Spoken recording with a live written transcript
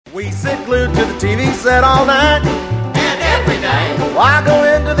We sit glued to the TV set all night And every night, why go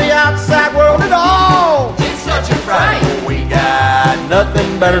into the outside world at all? it's such a fright. We got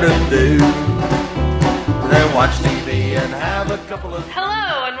nothing better to do than watch TV and have a couple of...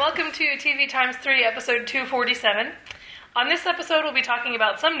 Hello, and welcome to TV Times 3, episode 247. On this episode, we'll be talking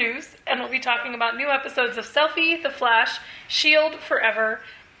about some news, and we'll be talking about new episodes of Selfie, The Flash, S.H.I.E.L.D. Forever,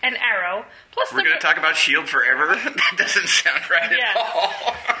 and Arrow. Plus, We're going to talk about S.H.I.E.L.D. forever? That doesn't sound right Yes. at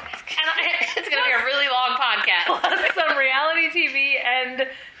all. It's going to be a really long podcast. plus some reality TV and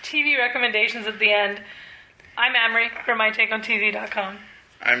TV recommendations at the end. I'm Amrie from MyTakeOnTV.com.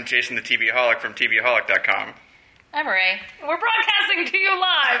 I'm Jason the TVaholic from TVaholic.com. I'm Ray. We're broadcasting to you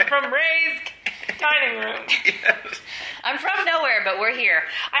live from Ray's dining room. Yes. I'm from nowhere, but we're here.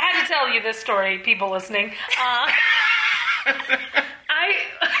 I had to tell you this story, people listening.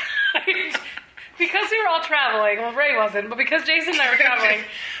 Because we were all traveling, well, Ray wasn't, but because Jason and I were traveling,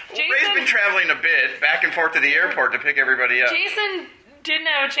 Ray's been traveling a bit, back and forth to the airport to pick everybody up. Jason didn't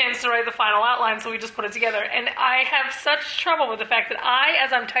have a chance to write the final outline, so we just put it together. And I have such trouble with the fact that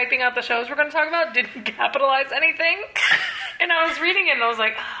as I'm typing out the shows we're going to talk about, didn't capitalize anything. And I was reading it, and I was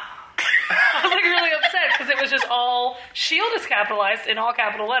like, I was like really upset, because it was just all, S.H.I.E.L.D. is capitalized in all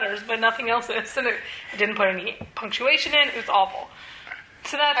capital letters, but nothing else is. And it didn't put any punctuation in. It was awful.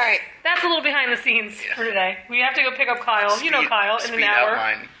 So that's, All right. that's a little behind the scenes for today. We have to go pick up Kyle. You know Kyle in an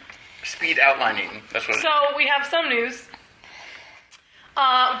hour. Speed outlining. That's what. So we have some news.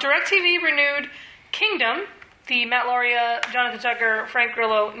 DirecTV renewed Kingdom, the Matt Lauria, Jonathan Tucker, Frank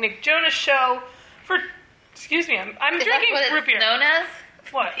Grillo, Nick Jonas show for. Excuse me, I'm Is drinking that what root it's beer. known as?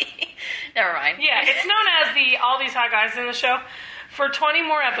 What? Never mind. Yeah, it's known as all these hot guys in the show for 20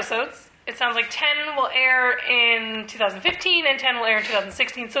 more episodes. It sounds like 10 will air in 2015 and 10 will air in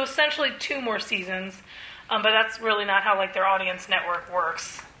 2016. So essentially 2 more seasons. But that's really not how their audience network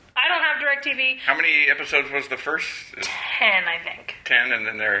works. I don't have DirecTV. How many episodes was the first? 10, I think. 10, and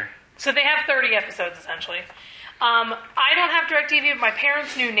then they're... So they have 30 episodes, essentially. I don't have DirecTV, but my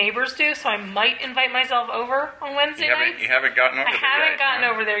parents' new neighbors do, so I might invite myself over on Wednesday nights. You haven't gotten over I there haven't yet, gotten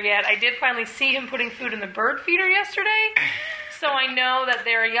no? over there yet. I did finally see him putting food in the bird feeder yesterday, so I know that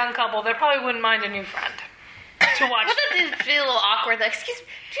they're a young couple. They probably wouldn't mind a new friend to watch. Wouldn't it feel a little awkward? Like, excuse me,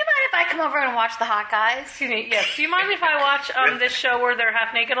 do you mind if I come over and watch the hot guys? Excuse me, yes. Do you mind if I watch this show where they're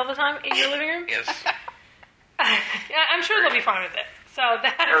half naked all the time in your living room? Yes. Yeah, I'm sure they'll be fine with it. So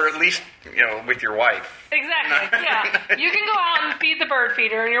that's... Or at least, with your wife. Exactly, yeah. You can go out and feed the bird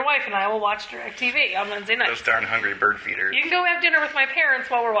feeder, and your wife and I will watch DirecTV on Wednesday night. Those darn hungry bird feeders. You can go have dinner with my parents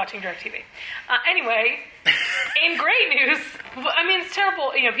while we're watching DirecTV. Anyway, in great news, I mean, it's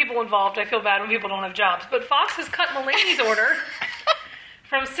terrible, people involved. I feel bad when people don't have jobs. But Fox has cut Mulaney's order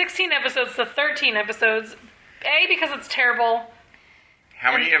from 16 episodes to 13 episodes. A, because it's terrible.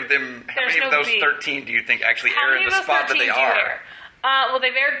 How many of those 13 do you think actually air in the spot that they are? Well,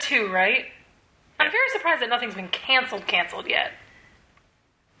 they've aired 2, right? I'm very surprised that nothing's been canceled yet.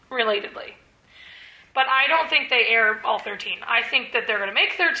 Relatedly. But I don't think they air all 13. I think that they're going to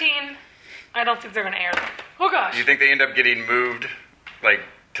make 13. I don't think they're going to air them. Oh, gosh. Do you think they end up getting moved,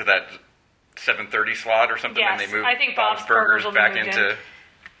 to that 7:30 slot or something? Yes, and they move I think Bob's Bob's Burgers will be back moved into... in.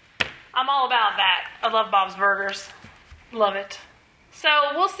 I'm all about that. I love Bob's Burgers. Love it. So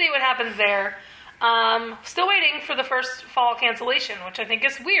we'll see what happens there. Still waiting for the first fall cancellation, which I think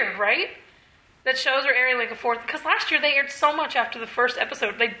is weird, right? That shows are airing a fourth... Because last year they aired so much after the first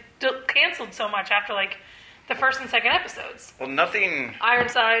episode. They canceled so much after, the first and second episodes. Well, nothing...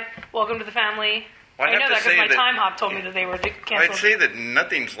 Ironside, Welcome to the Family. Well, I know that because my time hop told me that they were canceled. I'd say that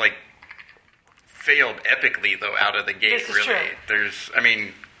nothing's, failed epically, though, out of the gate, This is really. true. There's... I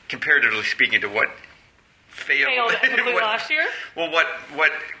mean, comparatively speaking to what... Failed epically last year? Well,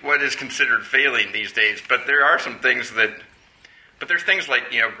 what is considered failing these days? But there are some things that... But there's things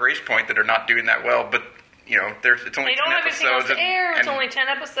like, Grace Point that are not doing that well, but, it's only 10 episodes. They don't have anything else to air. It's and only 10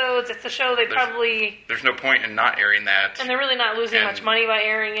 episodes. It's a show they probably... There's no point in not airing that. And they're really not losing much money by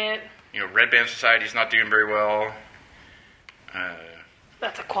airing it. Red Band Society's not doing very well.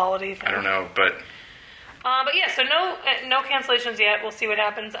 That's a quality thing. I don't know, but... But yeah, so no cancellations yet. We'll see what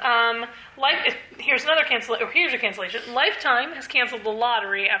happens. Here's another cancellation. Here's a cancellation. Lifetime has canceled the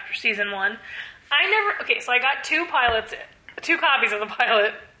lottery after season 1. So I got 2 copies of the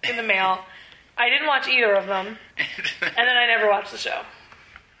pilot in the mail. I didn't watch either of them, and then I never watched the show.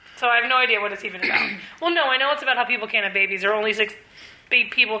 So I have no idea what it's even about. Well, no, I know it's about how people can't have babies, or only 6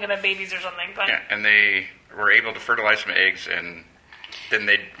 people can have babies or something. But yeah, and they were able to fertilize some eggs, and then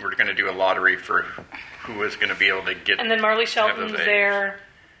they were going to do a lottery for who was going to be able to get. And then Marley Shelton's there.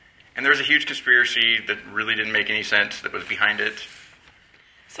 And there was a huge conspiracy that really didn't make any sense that was behind it.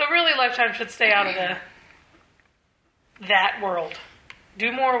 So really, Lifetime should stay out of that world.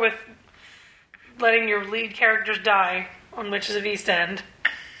 Do more with letting your lead characters die on Witches of East End.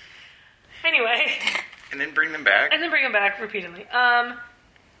 Anyway. And then bring them back. And then bring them back repeatedly. And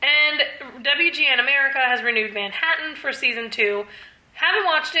WGN America has renewed Manhattan for season 2. Haven't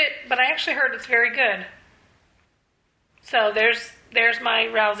watched it, but I actually heard it's very good. So there's my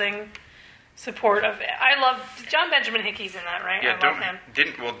rousing support of it. I love John Benjamin Hickey's in that, right? Yeah, I love him.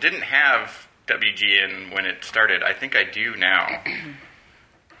 Didn't have WGN when it started. I think I do now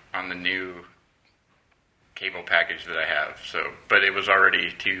on the new cable package that I have. So, but it was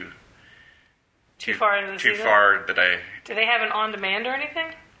already too far into the too season? far that I. Do they have an on-demand or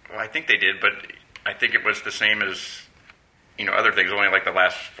anything? Well, I think they did, but I think it was the same as other things. Only like the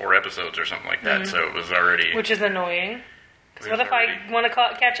last 4 episodes or something like that. So it was already. Which is annoying. Because what if I want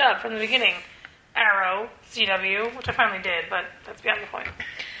to catch up from the beginning? Arrow, CW, which I finally did, but that's beyond the point.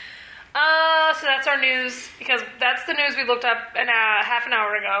 So that's our news, because that's the news we looked up half an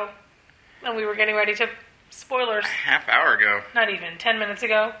hour ago, and we were getting ready to spoilers. Half hour ago. Not even 10 minutes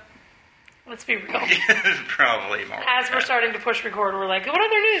ago. Let's be real. Probably more. As we're starting to push record, we're like, what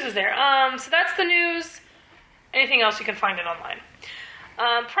other news is there? So that's the news. Anything else, you can find it online.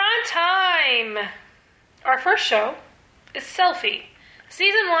 Prime time. Our first show is Selfie.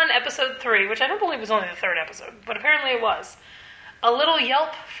 Season 1, episode 3, which I don't believe was only the 3rd episode, but apparently it was. A little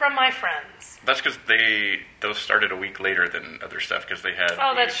yelp from my friends. That's because those started a week later than other stuff, because they had.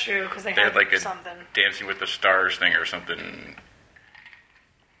 Oh, that's true, because they had like something. a Dancing with the Stars thing or something.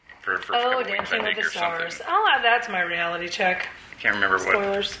 For the first couple weeks, Dancing I think, with the or Stars. something. I'll add that to my reality check. I can't remember what.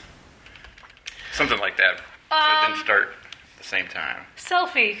 Spoilers. Something like that. So it didn't start at the same time.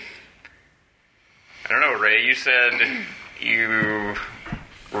 Selfie. I don't know, Ray. You said you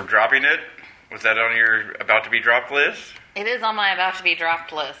were dropping it. Was that on your about to be dropped list? It is on my about to be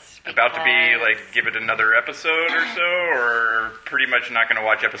dropped list. About to be, like, give it another episode or so, or pretty much not going to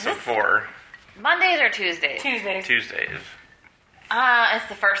watch episode 4? Mondays or Tuesdays? Tuesdays. It's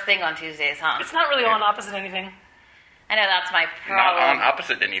the first thing on Tuesdays, huh? It's not really on opposite anything. I know that's my Not problem. on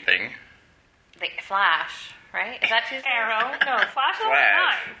opposite anything. Flash, right? Is that Tuesday? Arrow. No, Flash on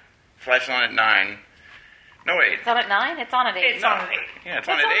at 9. Flash on at 9. No, wait. It's on at 9? It's on at 8. It's on at 8. Yeah, it's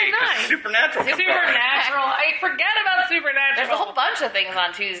What's on at 8. 'Cause 9? Supernatural. comes on. Supernatural. I forget about Supernatural. There's a whole bunch of things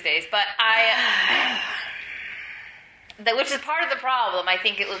on Tuesdays, but which is part of the problem. I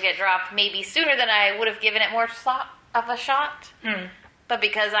think it will get dropped maybe sooner than I would have given it more of a shot. But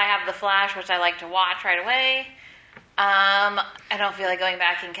because I have the Flash, which I like to watch right away, I don't feel like going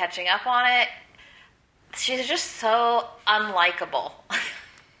back and catching up on it. She's just so unlikable.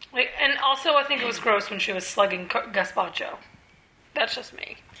 And also, I think it was gross when she was slugging Gazpacho. That's just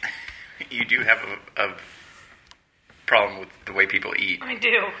me. You do have a problem with the way people eat. I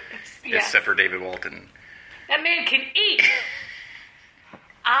do. Yes. Except for David Walton. That man can eat.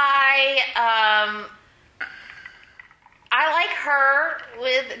 I like her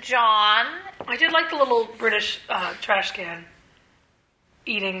with John. I did like the little British trash can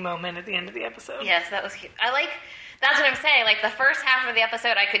eating moment at the end of the episode. Yes, that was cute. That's what I'm saying. Like, the first half of the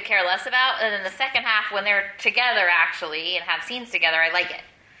episode I could care less about, and then the second half, when they're together, actually, and have scenes together, I like it.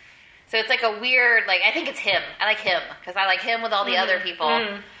 So it's like a weird, like, I think it's him. I like him, because I like him with all the other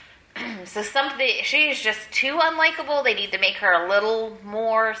people. So she's just too unlikable. They need to make her a little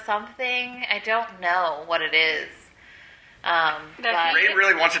more something. I don't know what it is. But Ray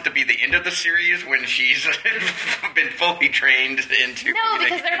really wants it to be the end of the series when she's been fully trained into. No,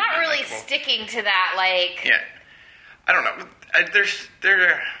 because they're not really sticking to that, like. Yeah, I don't know.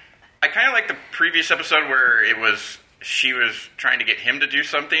 I kind of like the previous episode where she was trying to get him to do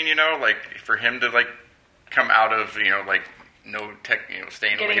something, like for him to like come out of like no tech,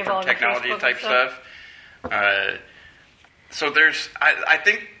 staying Getting away from involved in technology Facebook type and stuff. So I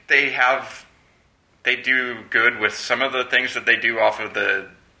think they do good with some of the things that they do off of the,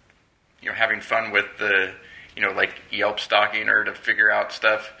 having fun with the, like Yelp stalking her to figure out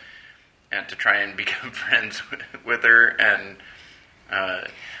stuff and to try and become friends with her. And I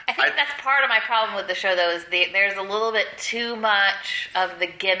think that's part of my problem with the show, though, is there's a little bit too much of the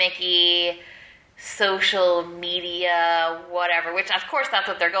gimmicky social media, whatever, which, of course, that's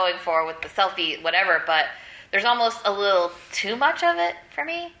what they're going for with the selfie, whatever, but there's almost a little too much of it for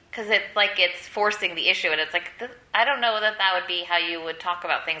me. Because it's like it's forcing the issue, and it's like, I don't know that would be how you would talk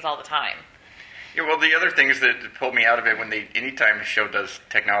about things all the time. Yeah, well, the other things that pulled me out of it anytime a show does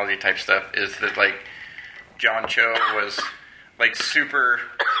technology type stuff is that, like, John Cho was, like, super,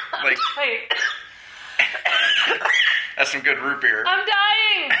 like... Hey. That's some good root beer. I'm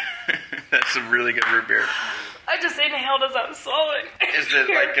dying! That's some really good root beer. I just inhaled as I'm swallowing. Is that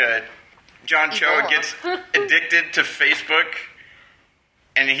like John Cho Ebola. gets addicted to Facebook,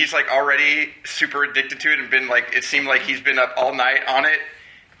 and he's like already super addicted to it, and been like, it seemed like he's been up all night on it,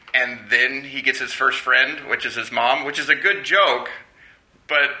 and then he gets his first friend, which is his mom, which is a good joke,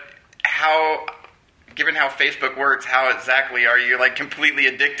 but given how Facebook works, how exactly are you like completely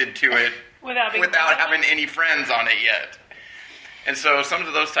addicted to it without having any friends on it yet? And so some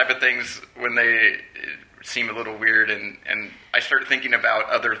of those type of things, when they seem a little weird, and I start thinking about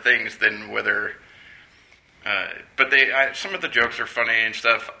other things than whether, but some of the jokes are funny and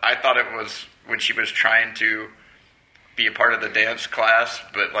stuff. I thought it was when she was trying to be a part of the dance class,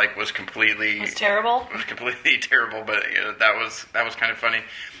 but like was completely terrible. Was completely terrible, but that was kind of funny.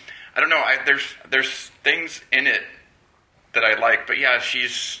 I don't know. There's things in it that I like, but yeah,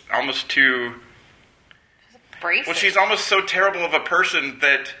 she's almost too. Abrasive. Well, she's almost so terrible of a person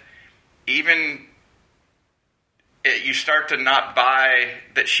that even you start to not buy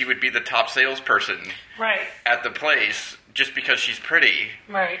that she would be the top salesperson Right. at the place just because she's pretty,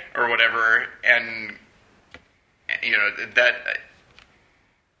 Right. or whatever, and that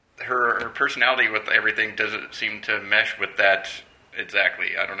her personality with everything doesn't seem to mesh with that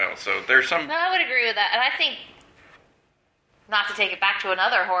exactly. I don't know. So there's some. No, I would agree with that. And I think, not to take it back to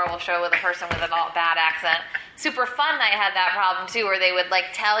another horrible show with a person with a bad accent, Super Fun Night had that problem too, where they would like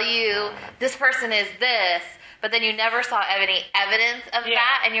tell you this person is this, but then you never saw any evidence of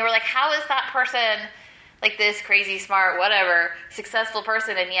that, and you were like, how is that person like this crazy, smart, whatever, successful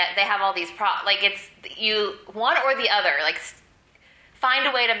person, and yet they have all these like it's you one or the other. Like find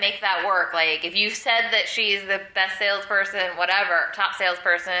a way to make that work. Like if you said that she's the best salesperson, whatever, top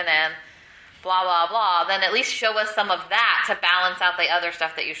salesperson, and blah, blah, blah, then at least show us some of that to balance out the other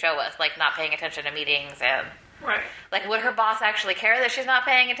stuff that you show us, like not paying attention to meetings and... Right. Like, would her boss actually care that she's not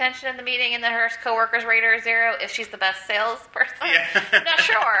paying attention in the meeting and that her coworkers rate her 0 if she's the best salesperson? Yeah. Not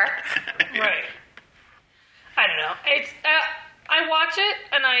sure. Right. I don't know. It's I watch it,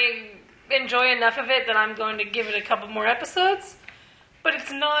 and I enjoy enough of it that I'm going to give it a couple more episodes, but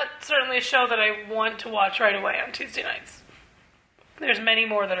it's not certainly a show that I want to watch right away on Tuesday nights. There's many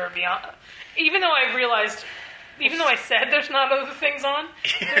more that are beyond... Even though I said there's not other things on,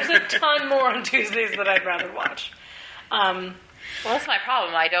 there's a ton more on Tuesdays that I'd rather watch. Well, that's my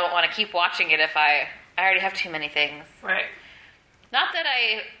problem. I don't want to keep watching it if I already have too many things. Right. Not that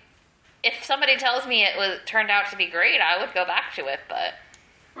if somebody tells me it turned out to be great, I would go back to it, but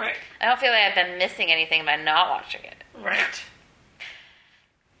Right. I don't feel like I've been missing anything by not watching it. Right.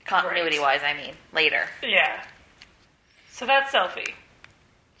 Continuity-wise, I mean, later. Yeah. So that's Selfie.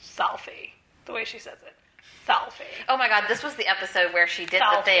 Selfie. The way she says it. Selfie. Oh my god, this was the episode where she did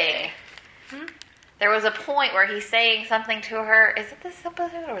Selfie. the thing. There was a point where he's saying something to her. Is it this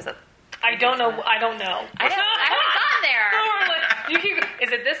episode or was it? I don't know. I haven't gotten there.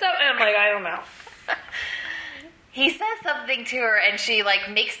 Is it this up? And I'm like, I don't know. He says something to her, and she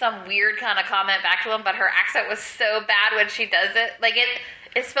like makes some weird kind of comment back to him, but her accent was so bad when she does it. Like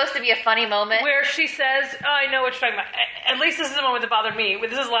it's supposed to be a funny moment. Where she says, oh, I know what you're talking about. At least this is the moment that bothered me.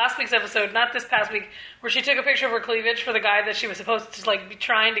 This is last week's episode, not this past week, where she took a picture of her cleavage for the guy that she was supposed to like be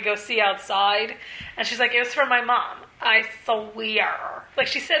trying to go see outside. And she's like, it was from my mom. I swear. Like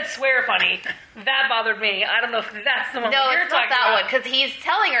she said swear funny. That bothered me. I don't know if that's the one No, you're it's not talking that about. one, because he's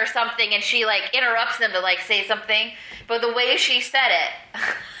telling her something, and she like interrupts him to like say something, but the way she said it...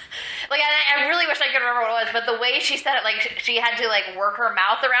 Like, I really wish I could remember what it was, but the way she said it, like, she had to, like, work her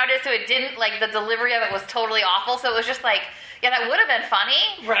mouth around it, so it didn't, like, the delivery of it was totally awful, so it was just like, yeah, that would have been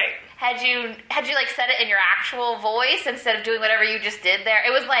funny. Right. Had you, like, said it in your actual voice instead of doing whatever you just did there.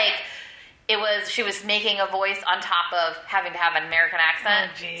 It was like, she was making a voice on top of having to have an American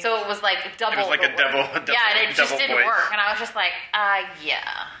accent. Oh, so it was, like, double. It was like a double yeah, and it just didn't voice. work, and I was just like,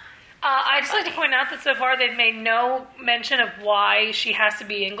 yeah. I'd just like to point out that so far they've made no mention of why she has to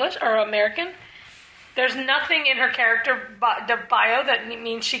be English or American. There's nothing in her character bio that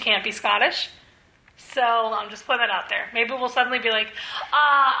means she can't be Scottish. So I'm just putting that out there. Maybe we'll suddenly be like,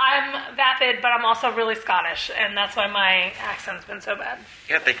 I'm vapid, but I'm also really Scottish, and that's why my accent's been so bad.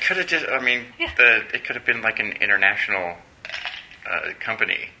 Yeah, they could have just, it could have been like an international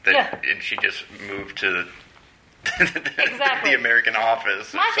company that and she just moved to Exactly. the American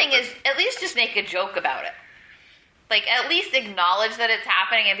office. My thing is, at least just make a joke about it. Like, at least acknowledge that it's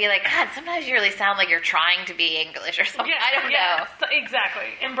happening and be like, God, sometimes you really sound like you're trying to be English or something. I don't know. So, exactly.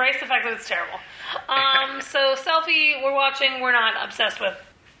 Embrace the fact that it's terrible. So, Selfie, we're watching, we're not obsessed with,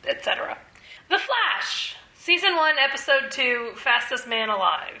 etc. The Flash, Season 1, Episode 2, Fastest Man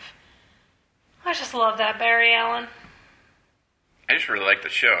Alive. I just love that, Barry Allen. I just really like the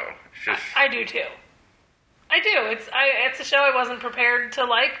show. It's just, I do too. I do. It's a show I wasn't prepared to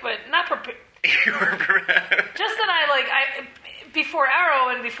like, but not prepared. You were Just that I before Arrow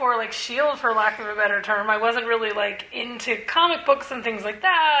and before like S.H.I.E.L.D, for lack of a better term, I wasn't really like into comic books and things like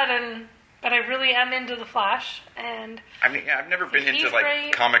that, but I really am into The Flash. And I mean, yeah, I've never been into like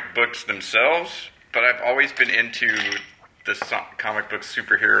great. comic books themselves, but I've always been into the comic book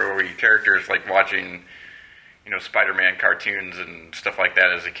superhero characters, like watching, Spider-Man cartoons and stuff like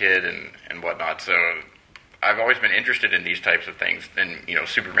that as a kid and whatnot. So I've always been interested in these types of things, and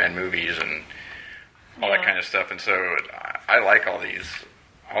Superman movies and all that kind of stuff. And so I like all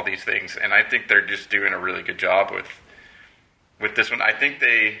these things, and I think they're just doing a really good job with this one. I think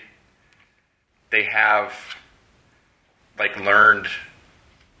they have like learned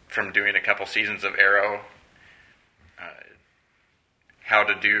from doing a couple seasons of Arrow how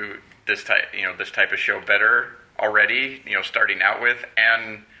to do this type of show better already. Starting out with,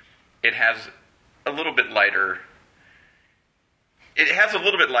 and it has a little bit lighter. It has a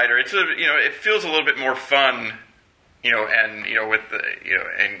little bit lighter. It's it feels a little bit more fun, and with the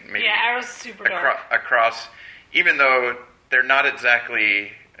and maybe Arrow's super dark. across, even though they're not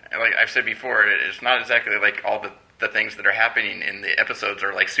exactly, like I've said before, it's not exactly like all the things that are happening in the episodes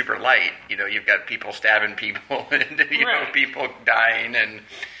are like super light. You've got people stabbing people and Right. people dying, and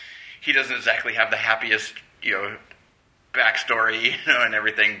he doesn't exactly have the happiest backstory and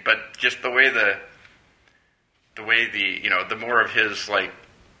everything. But just the way the more of his like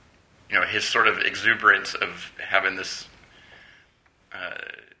his sort of exuberance of having this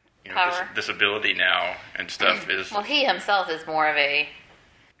Power. this ability now and stuff is Well, he himself is more of a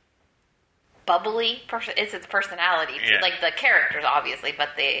bubbly person. It's his personality, Yeah. like the characters, obviously, but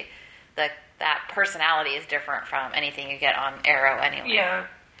that personality is different from anything you get on Arrow anyway. Yeah.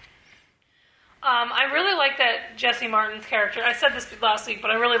 I really like that Jesse Martin's character. I said this last week,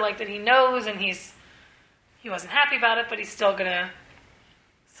 but I really like that he knows, and he wasn't happy about it, but he's still gonna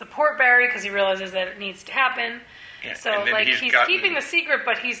support Barry because he realizes that it needs to happen. Yeah, So and then like he's he's gotten- keeping the secret,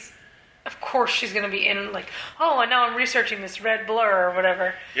 but of course she's gonna be in like, oh, and now I'm researching this red blur or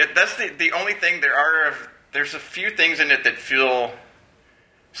whatever. Yeah, that's the only thing. There's a few things in it that feel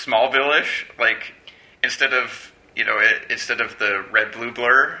Smallville-ish. Like instead of the red blue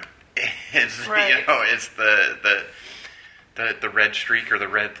blur, it's Right. it's the red streak or the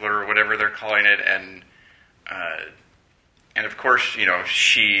red blur or whatever they're calling it, and of course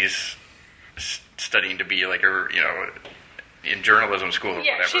she's studying to be like in journalism school or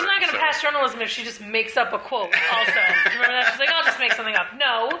Yeah, whatever. she's not going to so- pass journalism if she just makes up a quote. Also, remember that? She's like, I'll just make something up.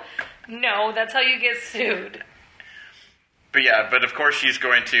 No, that's how you get sued. But of course she's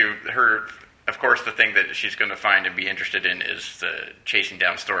going to of course the thing that she's going to find and be interested in is chasing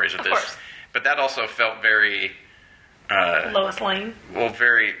down stories of this. course. But that also felt very Lois Lane.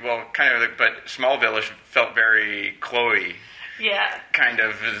 kind of, but Smallville felt very Chloe, Yeah. kind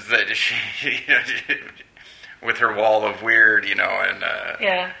of, is that she, with her wall of weird, and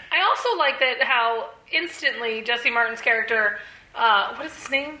Yeah. I also like that how instantly Jesse Martin's character, what is his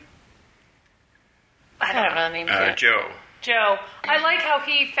name? I don't know the names yet. Joe. I like how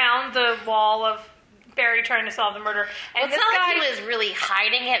he found the wall of Barry trying to solve the murder. Well, And it's this not guy like he was really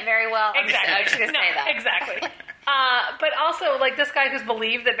hiding it very well. Exactly. I'm just going to say that. Exactly. But also, like, this guy who's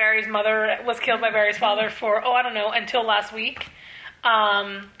believed that Barry's mother was killed by Barry's father for, until last week.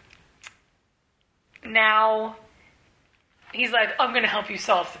 Now, he's like, I'm going to help you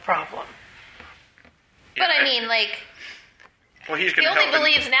solve the problem. But I mean, like, Well, he's he going to only help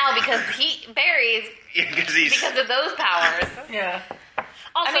believes now because Barry's because of those powers. Yeah.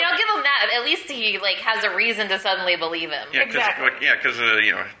 Also, I mean, I'll give him that. At least he has a reason to suddenly believe him. Exactly. Because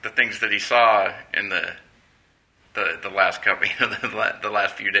the things that he saw in the last couple, the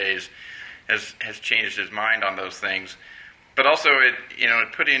last few days, has changed his mind on those things. But also, it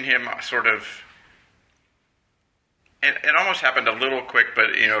put in him sort of. It almost happened a little quick, but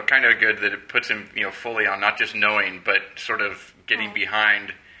kind of good that it puts him fully on not just knowing, but sort of getting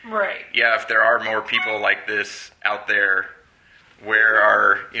behind. right. Yeah, if there are more people like this out there, where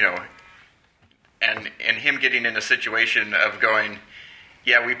are and him getting in a situation of going,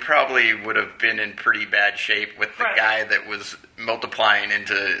 yeah, we probably would have been in pretty bad shape with the Right. guy that was multiplying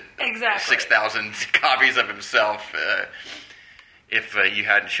into Exactly. 6,000 copies of himself if you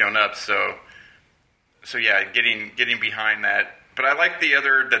hadn't shown up. So yeah, getting behind that. But I like the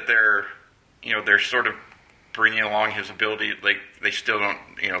other that they're sort of bringing along his ability. Like they still don't,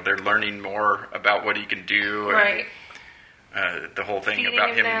 they're learning more about what he can do. And, Right. the whole thing Feeding about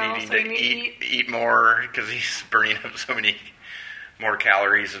him him now, needing so to he eat more because he's burning up so many more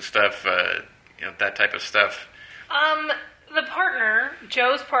calories and stuff. That type of stuff. The partner,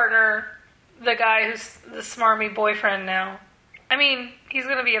 Joe's partner, the guy who's the smarmy boyfriend now. I mean, he's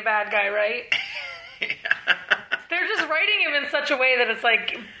going to be a bad guy, right? They're just writing him in such a way that it's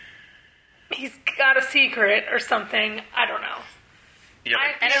like he's got a secret or something. I don't know. Yeah,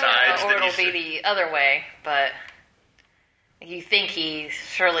 like I don't know, or that it'll be the other way, but you think he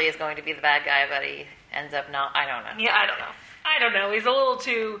surely is going to be the bad guy, but he ends up not. I don't know. Yeah, I don't know. I don't know. He's a little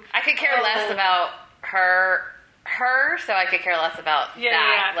too... I could care less about her, so I could care less about that.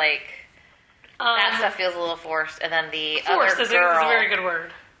 Yeah. Like, that stuff feels a little forced. And then the forced other is girl... a very good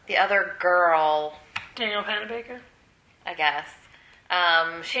word. The other girl... Daniel Panabaker? I guess.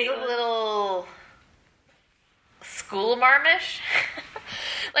 She's a little... school marmish.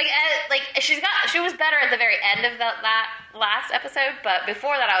 She was better at the very end of that last episode, but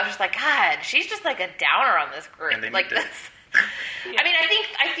before that I was just like, God, she's just like a downer on this group. Like this. Yeah. I mean,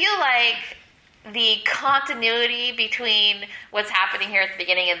 I feel like the continuity between what's happening here at the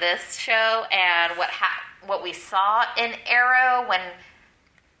beginning of this show and what we saw in Arrow when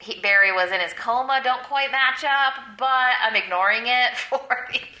Barry was in his coma don't quite match up, but I'm ignoring it for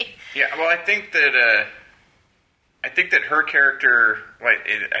the... Yeah, well, I think that her character,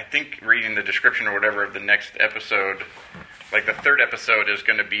 I think reading the description or whatever of the next episode, like the third episode is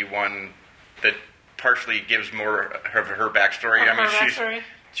going to be one that partially gives more of her backstory.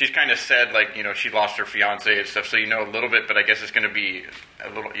 She's kind of said, like, you know, she lost her fiance and stuff, so you know a little bit, but I guess it's going to be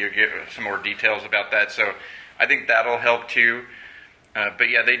you get some more details about that, so I think that'll help too. But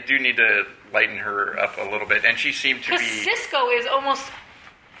yeah, they do need to lighten her up a little bit, and she seemed to be... Because Cisco is almost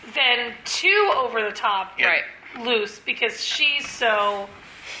then too over the top. Yeah. Right. Loose, because she's so...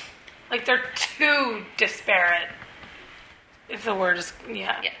 Like, they're too disparate. If the word is...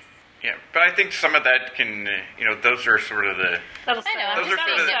 Yeah. Yes. Yeah, but I think some of that can, those are sort of the... That'll I know, settle. those are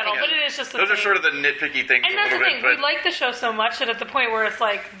That'll sort of the- settle, yeah. but it is just a Those thing. are sort of the nitpicky things And a that's the little thing, bit, we like the show so much that at the point where it's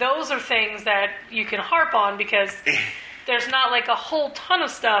like, those are things that you can harp on because there's not like a whole ton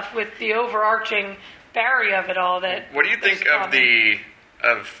of stuff with the overarching Barry of it all that... What do you think of the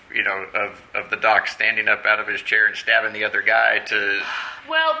doc standing up out of his chair and stabbing the other guy to...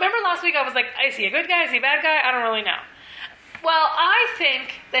 Well, remember last week I was like, is he a good guy? Is he a bad guy? I don't really know. Well, I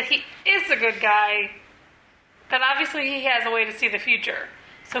think that he is a good guy, but obviously he has a way to see the future.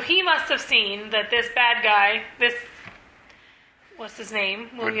 So he must have seen that this bad guy, what's his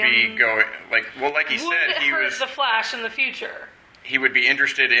name? would be going... like he said, he hurt was... the Flash in the future. He would be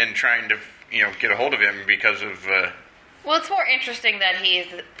interested in trying to, get a hold of him because of... Well, it's more interesting that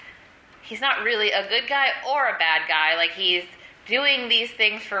he's not really a good guy or a bad guy. Like, he's doing these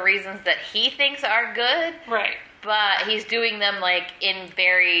things for reasons that he thinks are good. Right. But he's doing them, like, in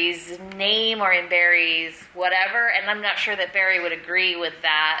Barry's name or in Barry's whatever, and I'm not sure that Barry would agree with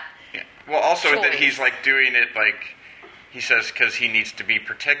that. Yeah. Well, also choice. that he's, doing it, he says because he needs to be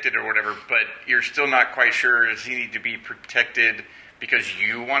protected or whatever, but you're still not quite sure, does he need to be protected because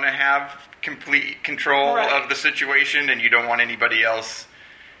you want to have complete control Right. of the situation and you don't want anybody else,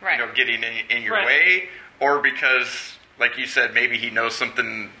 Right. getting in your Right. way, or because, like you said, maybe he knows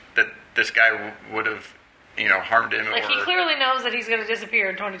something that this guy would have, harmed him. Like, or... he clearly knows that he's going to disappear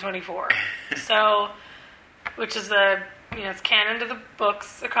in 2024. So, which is it's canon to the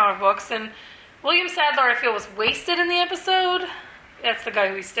books, the comic books. And William Sadler, I feel, was wasted in the episode. That's the guy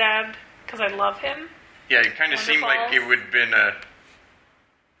who he stabbed, because I love him. Yeah, it kind of seemed like it would have been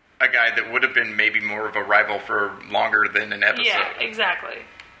a guy that would have been maybe more of a rival for longer than an episode. Yeah, exactly.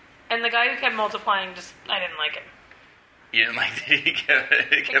 And the guy who kept multiplying, I didn't like him. You didn't like it?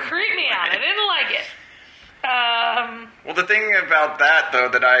 It creeped me out. I didn't like it. Well, the thing about that, though,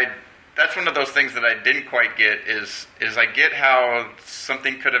 that's one of those things that I didn't quite get is I get how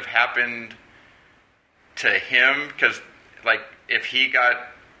something could have happened to him, because, if he got...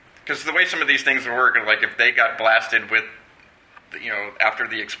 Because the way some of these things work, if they got blasted with, after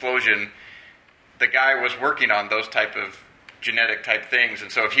the explosion, the guy was working on those type of genetic type things,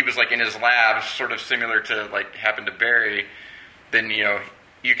 and so if he was, in his lab, sort of similar to, happened to Barry, then,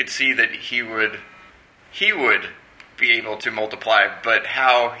 you could see that he would be able to multiply, but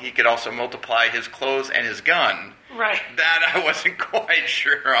how he could also multiply his clothes and his gun. Right. That I wasn't quite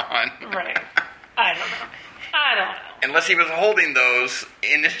sure on. Right. I don't know. Unless he was holding those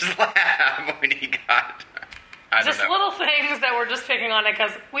in his lab when he got... I Just don't know. little things that we're just picking on it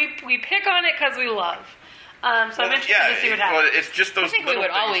because we pick on it because we love. So I'm interested to see what happens. Well, it's just those I think we little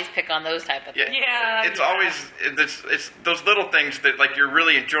would things. always pick on those type of things. Yeah, It's yeah. always... It's those little things that, you're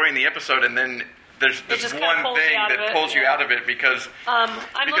really enjoying the episode, and then there's this just kinda one pulls you thing out of that it, pulls you yeah. out of it because I'm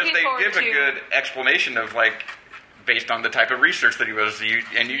because looking they forward give to... a good explanation of, based on the type of research that he was, you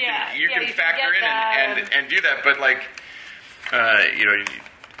can you factor get in that. and do that, but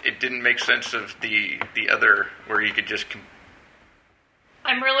it didn't make sense of the other where you could just.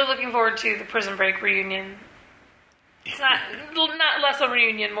 I'm really looking forward to the Prison Break reunion. It's not less a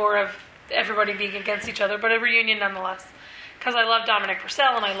reunion, more of everybody being against each other, but a reunion nonetheless. Because I love Dominic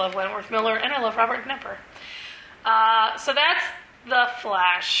Purcell, and I love Wentworth Miller, and I love Robert Knepper. So that's The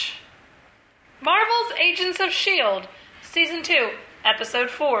Flash. Marvel's Agents of S.H.I.E.L.D. Season 2,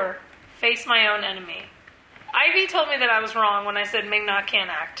 Episode 4, Face My Own Enemy. Ivy told me that I was wrong when I said Ming-Na can't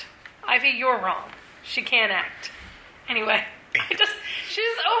act. Ivy, you're wrong. She can't act. Anyway,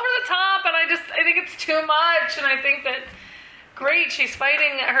 she's over the top, and I think it's too much, and I think that, great, she's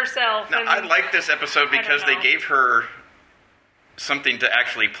fighting herself. Now, I like this episode because they gave her something to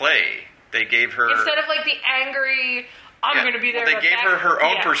actually play. They gave her... Instead of, like, the angry... I'm going to be there. Well, they gave her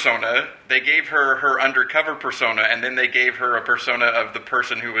own persona. They gave her undercover persona, and then they gave her a persona of the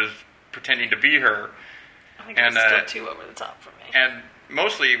person who was pretending to be her. I think it's still too over the top for me. And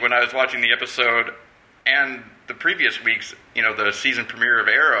mostly when I was watching the episode and the previous weeks, the season premiere of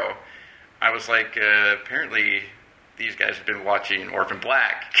Arrow, I was like, apparently these guys have been watching Orphan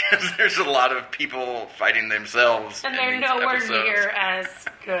Black, because there's a lot of people fighting themselves. And they're nowhere near as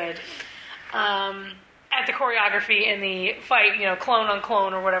good. At the choreography in the fight, clone on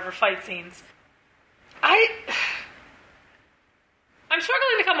clone or whatever fight scenes. I'm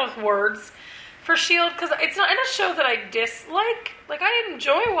struggling to come up with words for S.H.I.E.L.D. because it's not in a show that I dislike. Like, I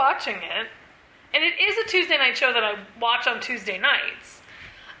enjoy watching it. And it is a Tuesday night show that I watch on Tuesday nights.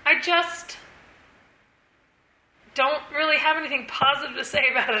 I just don't really have anything positive to say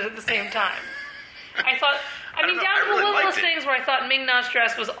about it at the same time. Down to the littlest things where I thought Ming-Na's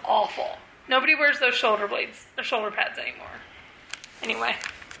dress was awful. Nobody wears those shoulder pads anymore. Anyway.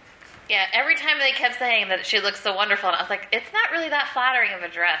 Yeah, every time they kept saying that she looks so wonderful, and I was like, it's not really that flattering of a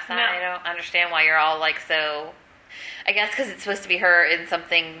dress. No. I don't understand why you're all like so... I guess because it's supposed to be her in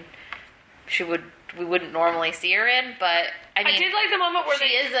something we wouldn't normally see her in, but I did like the moment where she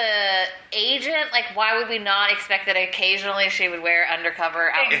is a agent. Like, why would we not expect that occasionally she would wear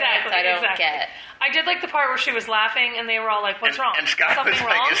undercover outfits? Exactly, I don't get. I did like the part where she was laughing and they were all like, "What's wrong? And Scott something was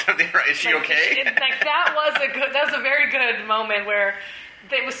wrong? Like, is something right? Is she okay?" That was a very good moment where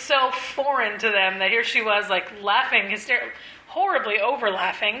it was so foreign to them that here she was like laughing, horribly over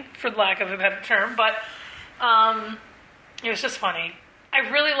laughing, for lack of a better term, but it was just funny. I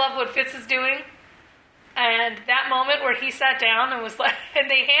really love what Fitz is doing. And that moment where he sat down and was like,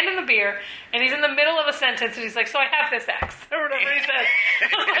 and they hand him the beer, and he's in the middle of a sentence, and he's like, "So I have this ex," or whatever he said.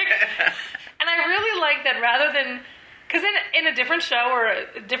 And I really like that rather than, because in a different show or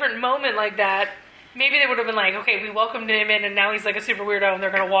a different moment like that, maybe they would have been like, okay, we welcomed him in, and now he's like a super weirdo, and they're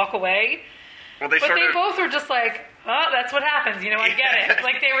going to walk away. Well, they both were just like, "Oh, that's what happens," I get it.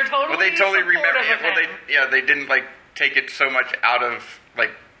 Like, they were totally. Well, they totally remember. Of they didn't like take it so much out of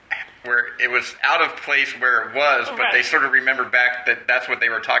like. Where it was out of place where it was, but They sort of remembered back that that's what they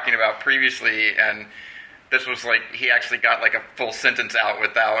were talking about previously, and this was like, he actually got like a full sentence out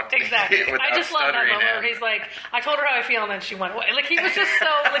without Exactly. without I just love that moment stuttering. where he's like, "I told her how I feel," and then she went away. Like, he was just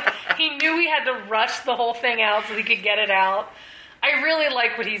so, like, he knew he had to rush the whole thing out so he could get it out. I really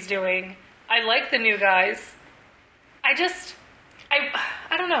like what he's doing. I like the new guys. I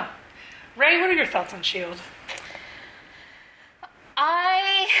don't know. Ray, what are your thoughts on S.H.I.E.L.D.?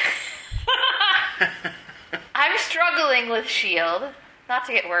 I'm struggling with S.H.I.E.L.D. Not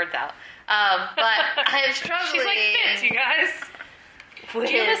to get words out, but I'm struggling. She's like Fitz, you guys.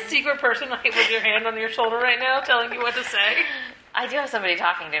 Do you have a secret person with your hand on your shoulder right now telling you what to say? I do have somebody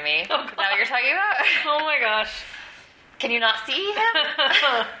talking to me. Oh, is that what you're talking about? Oh my gosh. Can you not see him?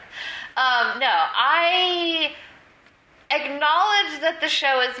 No, I acknowledge that the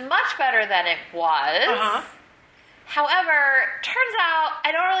show is much better than it was. Uh-huh. However, turns out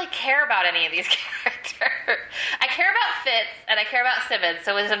I don't really care about any of these characters. I care about Fitz and I care about Simmons,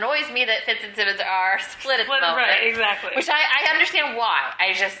 so it annoys me that Fitz and Simmons are split at the moment. Right, exactly. Which I understand why.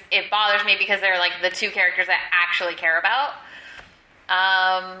 It bothers me because they're like the two characters I actually care about.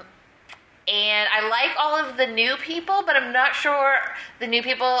 And I like all of the new people, but I'm not sure the new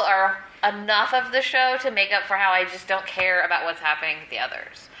people are enough of the show to make up for how I just don't care about what's happening with the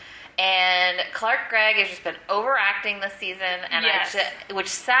others. And Clark Gregg has just been overacting this season, and yes. Which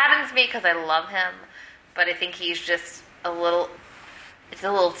saddens me because I love him, but I think he's just it's a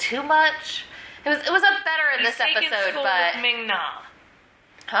little too much. It was a better in this episode, but with Ming-Na.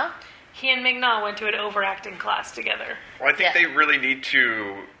 Huh? He and Ming-Na went to an overacting class together. Well, I think they really need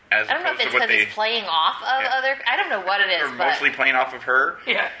to, as I don't know if opposed it's to what because he's playing off of other. I don't know what it is, or but mostly playing off of her.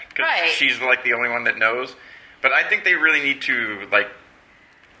 Yeah, because right. she's like the only one that knows. But I think they really need to like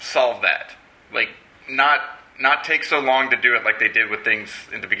solve that, like not not take so long to do it like they did with things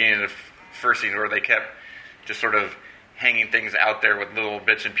in the beginning of the first season, where they kept just sort of hanging things out there with little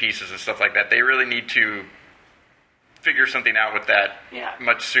bits and pieces and stuff like that. They really need to figure something out with that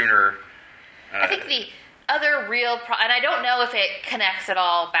much sooner. I think the other real and I don't know if it connects at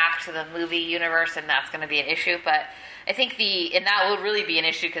all back to the movie universe, and that's going to be an issue, but I think and that will really be an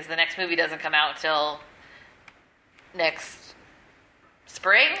issue because the next movie doesn't come out till next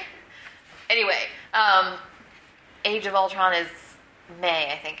spring. Anyway, Age of Ultron is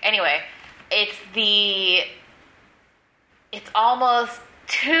May, I think. Anyway, it's almost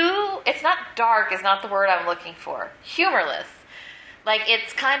it's not dark, is not the word I'm looking for. Humorless. Like,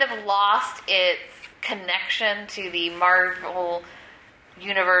 it's kind of lost its connection to the Marvel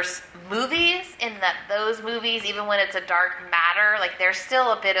Universe movies, in that those movies, even when it's a dark matter, like, there's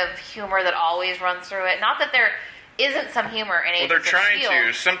still a bit of humor that always runs through it. Not that there isn't some humor in Agents of they're trying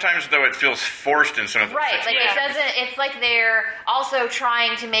S.H.I.E.L.D. to. Sometimes, though, it feels forced in some of the Right, like, it doesn't, it's like they're also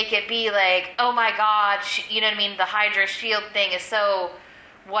trying to make it be like, oh my god, you know what I mean, the Hydra S.H.I.E.L.D. thing is so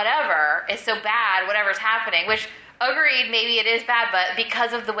whatever, is so bad, whatever's happening, which, agreed, maybe it is bad, but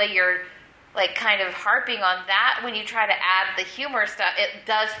because of the way you're, like, kind of harping on that, when you try to add the humor stuff, it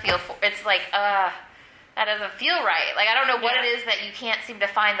does feel, it's like, that doesn't feel right. Like, I don't know what it is that you can't seem to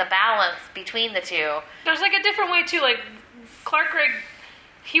find the balance between the two. There's, like, a different way, too. Like, Clark Gregg,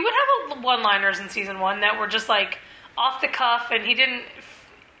 he would have one-liners in season 1 that were just, like, off the cuff, and he didn't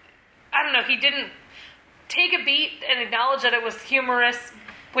take a beat and acknowledge that it was humorous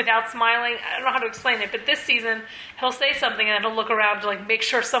without smiling. I don't know how to explain it, but this season, he'll say something and he'll look around to, like, make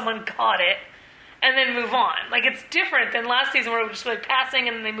sure someone got it, and then move on. Like, it's different than last season where it was just, like, passing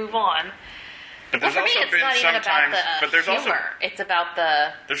and then they move on. But there's also been some times, but there's humor. It's about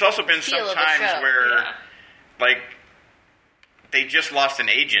the there's also been some times where, like, they just lost an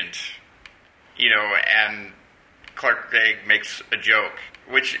agent, you know, and Clark Gregg makes a joke,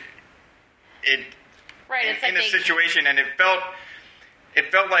 which it's in a situation, and it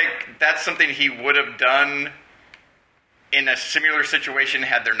felt like that's something he would have done in a similar situation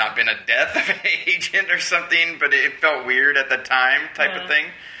had there not been a death of an agent or something, but it felt weird at the time type of thing.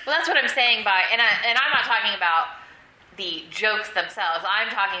 Well, that's what I'm saying by, and I'm not talking about the jokes themselves. I'm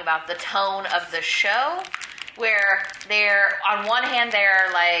talking about the tone of the show, where they're, on one hand, they're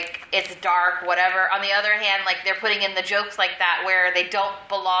like, it's dark, whatever. On the other hand, like, they're putting in the jokes like that where they don't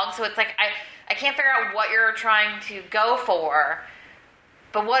belong. So it's like, I can't figure out what you're trying to go for,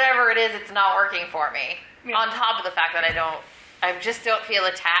 but whatever it is, it's not working for me. Yeah. On top of the fact that I just don't feel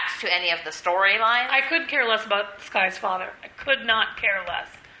attached to any of the storylines. I could care less about Sky's father. I could not care less.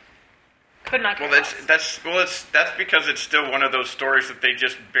 Could not care less. That's because it's still one of those stories that they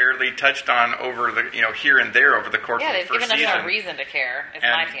just barely touched on over the, you know, here and there over the course of the first season. Yeah, they've given us no reason to care, is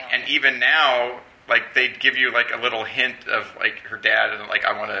my feeling. And even now, like, they'd give you, like, a little hint of, like, her dad, and, like,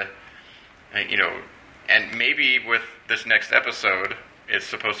 I want to, you know, and maybe with this next episode, it's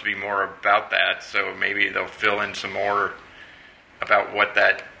supposed to be more about that, so maybe they'll fill in some more about what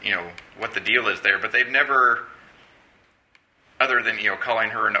that, you know, what the deal is there. But they've never, other than, you know,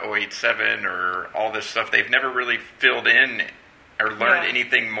 calling her an 087 or all this stuff, they've never really filled in or learned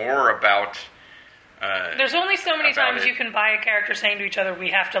anything more about there's only so many times you can buy a character saying to each other,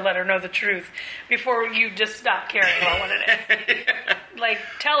 we have to let her know the truth, before you just stop caring about what it is. Like,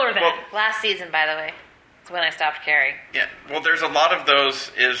 tell her that. Well, last season, by the way, is when I stopped caring. Yeah, well, there's a lot of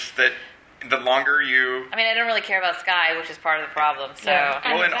those, is that the longer you... I mean, I don't really care about Sky, which is part of the problem, so...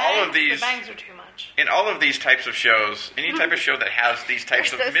 Yeah. Well, in all of these... The bangs are too much. In all of these types of shows, any type of show that has these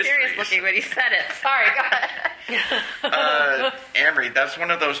types of mysteries... You're so serious looking when you said it. Sorry, go ahead. Amrie, that's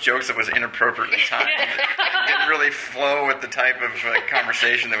one of those jokes that was inappropriately timed. It didn't really flow with the type of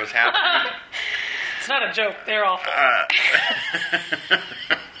conversation that was happening. It's not a joke. They're awful.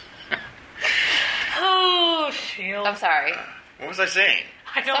 Oh, S.H.I.E.L.D. I'm sorry. What was I saying?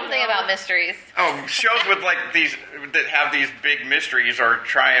 Something about mysteries. Oh, shows with, like, these that have these big mysteries or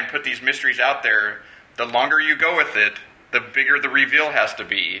try and put these mysteries out there, the longer you go with it, the bigger the reveal has to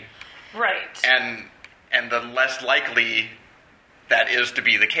be. Right. And the less likely that is to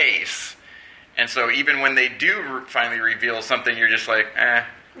be the case. And so even when they do finally reveal something, you're just like,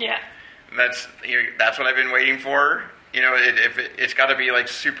 Yeah. That's what I've been waiting for. You know, it's got to be, like,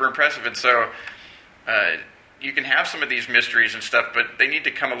 super impressive. And so... you can have some of these mysteries and stuff, but they need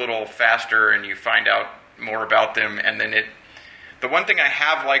to come a little faster, and you find out more about them. And then the one thing I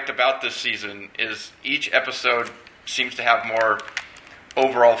have liked about this season is each episode seems to have more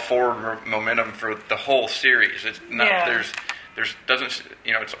overall forward momentum for the whole series. It's not there's doesn't,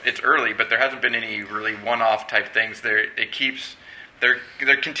 you know, it's early, but there hasn't been any really one-off type things there. It keeps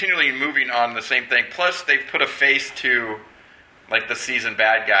they're continually moving on the same thing. Plus, they've put a face to like the seasoned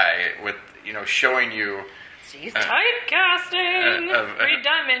bad guy with showing you. Typecasting. Reed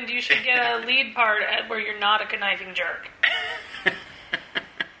Diamond, you should get a lead part where you're not a conniving jerk.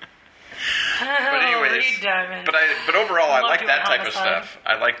 But anyways, Reed Diamond. But overall, I like that type of homicide. stuff.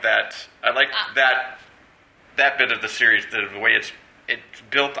 I like that. I like that bit of the series, the way it's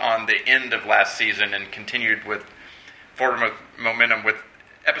built on the end of last season and continued with forward momentum, with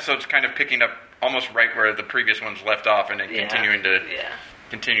episodes kind of picking up almost right where the previous ones left off, and then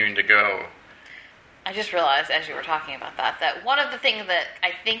continuing to go. I just realized as you were talking about that one of the things that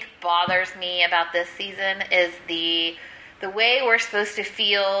I think bothers me about this season is the way we're supposed to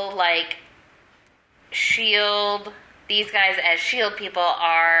feel like S.H.I.E.L.D., these guys as S.H.I.E.L.D. people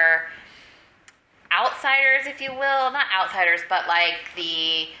are outsiders, if you will. Not outsiders, but like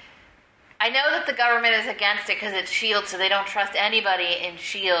I know that the government is against it because it's S.H.I.E.L.D., so they don't trust anybody in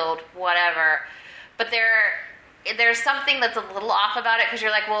S.H.I.E.L.D., whatever. But there's something that's a little off about it, because you're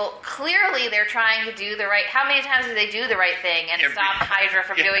like, well, clearly they're trying to do the right... How many times do they do the right thing and stop Hydra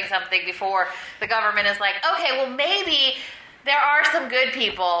from doing something before the government is like, okay, well, maybe there are some good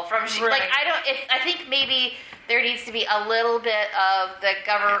people from... Right. Like, I think maybe there needs to be a little bit of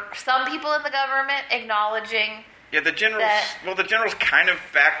some people in the government acknowledging... Yeah, the generals kind of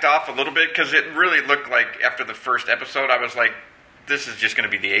backed off a little bit, because it really looked like after the first episode, I was like, this is just going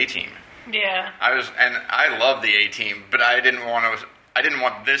to be the A-Team. Yeah. I love the A-Team, but I didn't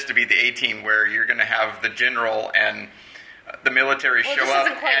want this to be the A-Team where you're going to have the general and the military show up,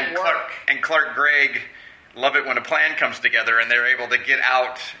 and Clark Gregg love it when a plan comes together and they're able to get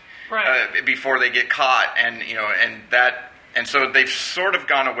out before they get caught, and so they've sort of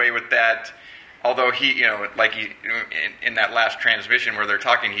gone away with that. Although he in that last transmission where they're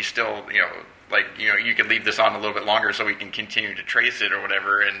talking, he's still you could leave this on a little bit longer so we can continue to trace it or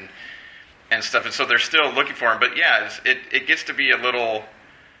whatever and stuff, and so they're still looking for him. But yeah, it gets to be a little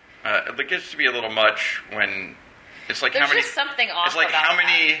much when it's like There's just something off. It's like about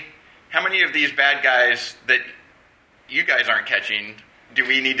how many of these bad guys that you guys aren't catching do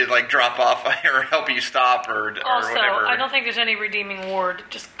we need to drop off or help you stop or also, whatever? I don't think there's any redeeming ward.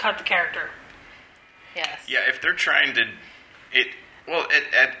 Just cut the character. Yes. Yeah, if they're trying to,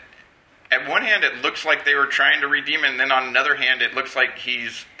 at one hand it looks like they were trying to redeem him, and then on another hand it looks like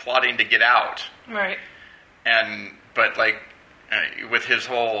he's plotting to get out. Right. But with his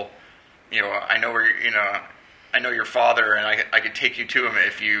whole, I know your father, and I could take you to him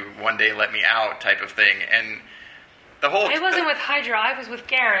if you one day let me out, type of thing, and the whole. I wasn't with Hydra. I was with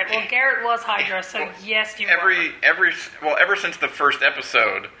Garrett. Well, Garrett was Hydra, so yes, you were. Ever since the first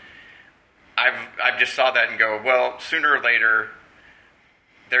episode, I've just saw that and go, well, sooner or later,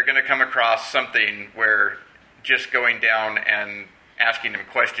 they're going to come across something where just going down and asking him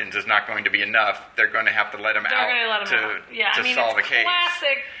questions is not going to be enough. They're going to have to let him out to solve a case.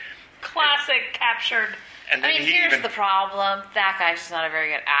 Classic captured. And then here's the problem. That guy's just not a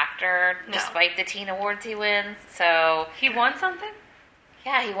very good actor, despite the teen awards he wins. So he won something?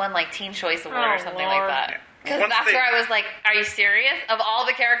 Yeah, he won Teen Choice Award or something like that. Yeah. Because where I was like, are you serious? Of all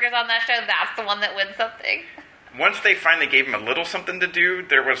the characters on that show, that's the one that wins something? Once they finally gave him a little something to do,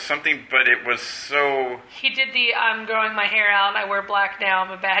 there was something, but it was so... He did I'm growing my hair out and I wear black now, I'm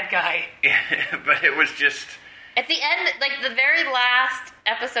a bad guy. But it was just... At the end, the very last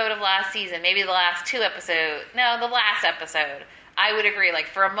episode of last season, maybe the last the last episode, I would agree.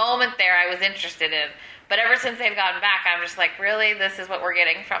 For a moment there, I was interested in. But ever since they've gotten back, I'm just like, really? This is what we're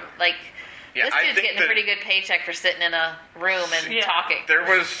getting from... Yeah, this dude's getting a pretty good paycheck for sitting in a room and talking. There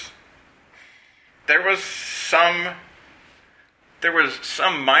was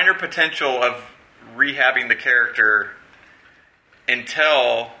some minor potential of rehabbing the character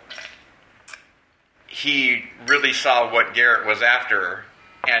until he really saw what Garrett was after.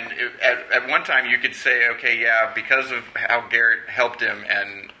 And at one time you could say, okay, yeah, because of how Garrett helped him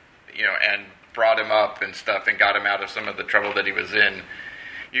and brought him up and stuff and got him out of some of the trouble that he was in,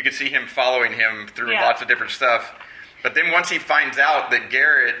 you could see him following him through lots of different stuff. But then once he finds out that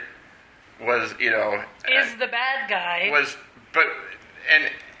Garrett was, is the bad guy.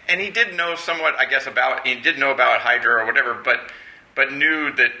 And he did know somewhat, I guess, about Hydra or whatever, but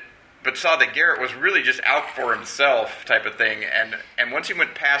saw that Garrett was really just out for himself type of thing. And once he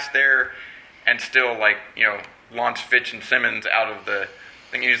went past there and still launched Fitch and Simmons out of the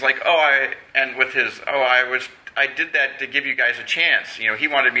thing, he's like, I did that to give you guys a chance. He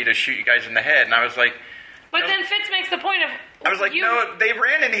wanted me to shoot you guys in the head, and I was like... But then Fitz makes the point of... I was like, no, they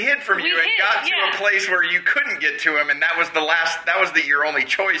ran and hid from you and got to a place where you couldn't get to him, and that was your only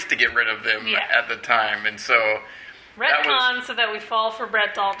choice to get rid of them at the time. And so Retcon so that we fall for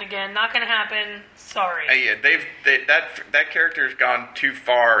Brett Dalton again. Not going to happen. Sorry. Yeah, that character's gone too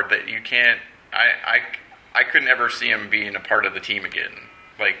far that you can't. I couldn't ever see him being a part of the team again,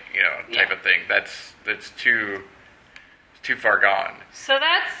 like type of thing. That's too far gone. So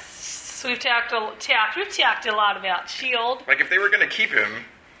we've talked a lot about S.H.I.E.L.D. Like if they were going to keep him,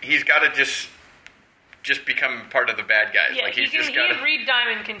 he's got to just become part of the bad guys. Yeah, like he and Reed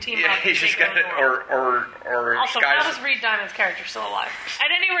Diamond can team up. He's just got to, or also, guys. how is Reed Diamond's character still alive?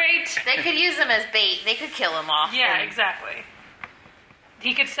 At any rate, They could use him as bait. They could kill him off. yeah, exactly.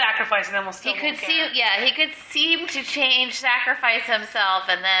 He could sacrifice, and then we'll still. He could seem to change, sacrifice himself,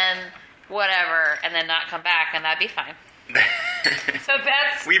 and then whatever, and then not come back, and that'd be fine. So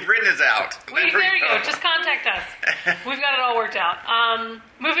that's. We've written this out. There you go. Just contact us. We've got it all worked out.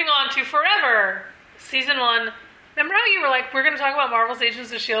 Moving on to Forever, Season 1. Remember how you were like, we're going to talk about Marvel's Agents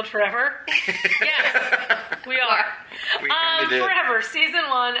of S.H.I.E.L.D. forever? Yes, we are. We kinda did. Forever, Season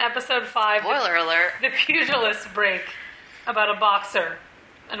 1, Episode 5. Spoiler alert. The pugilist break about a boxer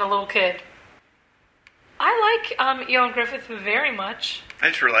and a little kid. I like Ewan Griffith very much. I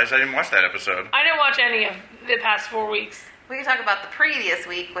just realized I didn't watch that episode. I didn't watch any of the past 4 weeks. We can talk about the previous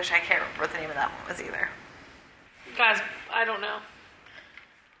week, which I can't remember what the name of that one was either. Guys, I don't know.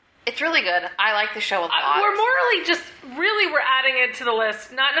 It's really good. I like the show a lot. We're adding it to the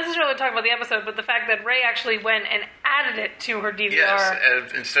list. Not necessarily talking about the episode, but the fact that Ray actually went and added it to her DVR.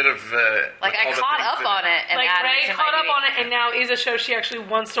 Yes, instead of I caught up on it and added Ray it to caught my up on it, and now is a show she actually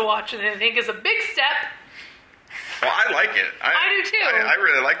wants to watch, and I think is a big step. Well, I like it. I do too. I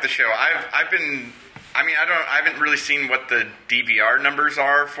really like the show. I haven't really seen what the DVR numbers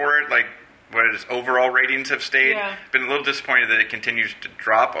are for it. Like what its overall ratings have stayed. Yeah. Been a little disappointed that it continues to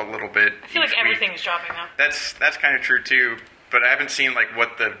drop a little bit. I feel like everything is dropping now. That's kind of true too. But I haven't seen like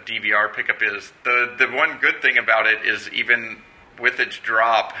what the DVR pickup is. The one good thing about it is even with its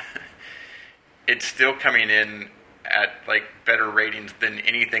drop, it's still coming in at like better ratings than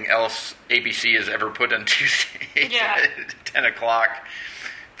anything else ABC has ever put on Tuesdays at 10 o'clock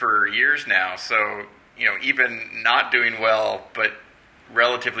for years now. So, even not doing well, but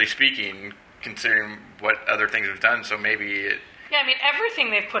relatively speaking, considering what other things have done, so maybe it... Yeah, I mean, everything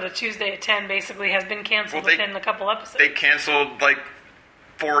they've put at Tuesday at 10 basically has been canceled within a couple episodes. They canceled like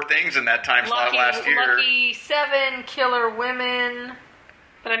 4 things in that time slot last year. Lucky 7, Killer Women.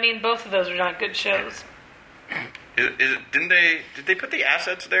 But I mean, both of those are not good shows. Did they put the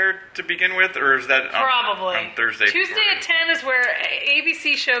assets there to begin with, or is that probably on Thursday? Tuesday at 10 is where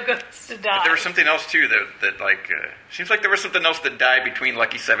ABC show goes to die. But there was something else too that seems like there was something else that died between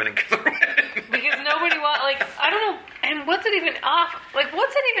Lucky 7 and Killer Women. Because nobody I don't know, and what's it even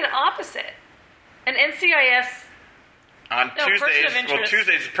opposite? An NCIS on Tuesdays. Well,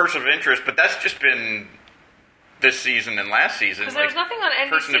 Tuesdays is Person of Interest, but that's just been this season and last season. Because there's nothing on NBC.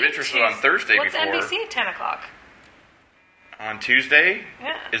 Person of Interest was on Thursday What's before. What's NBC at 10 o'clock? On Tuesday?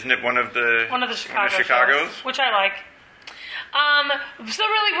 Yeah. Isn't it one of the Chicago's? Shows, which I like. So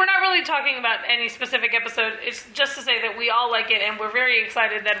really, we're not really talking about any specific episode. It's just to say that we all like it, and we're very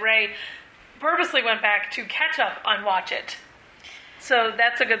excited that Ray purposely went back to catch up on Watch It. So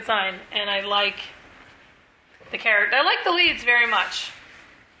that's a good sign, and I like the character. I like the leads very much.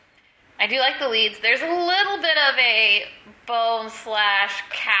 I do like the leads. There's a little bit of a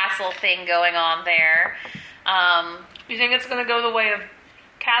Bone/Castle thing going on there. You think it's going to go the way of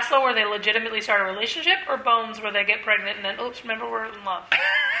Castle, where they legitimately start a relationship, or Bones, where they get pregnant and then, oops, remember we're in love? I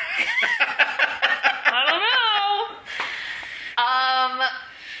don't know.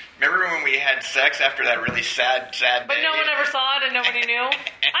 Remember when we had sex after that really sad day? But no one ever saw it and nobody knew?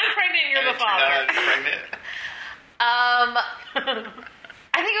 I'm pregnant, you're the father.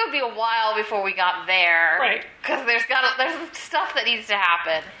 I think it would be a while before we got there. Right. Because there's stuff that needs to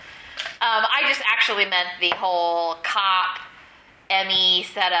happen. I just actually meant the whole cop Emmy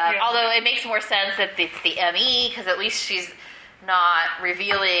setup. Yeah. Although it makes more sense that it's the Emmy, because at least she's not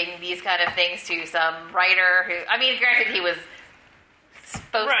revealing these kind of things to some writer who... I mean, granted, he was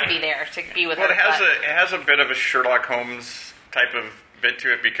supposed to be there to be with her. Well, it has a bit of a Sherlock Holmes type of bit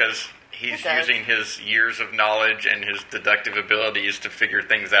to it, because he's using his years of knowledge and his deductive abilities to figure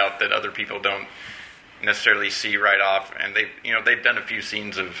things out that other people don't necessarily see right off. And they've done a few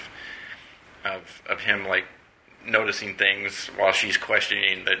scenes of him like noticing things while she's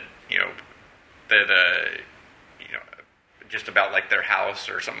questioning just about like their house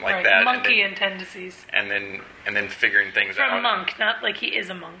or something like that. Monkey and tendencies. And then figuring things out. From monk, not like he is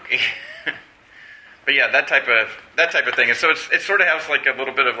a monk. But yeah, that type of thing. And so it sort of has like a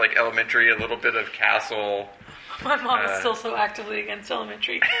little bit of like Elementary, a little bit of Castle, My mom is still so actively against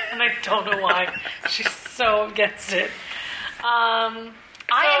elementary, and I don't know why. She's so against it.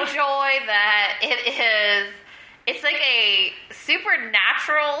 I enjoy that it's like a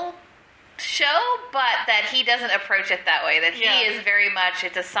supernatural show, but that he doesn't approach it that way. That he is very much,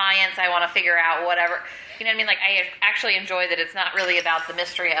 it's a science, I want to figure out whatever. You know what I mean? Like, I actually enjoy that it's not really about the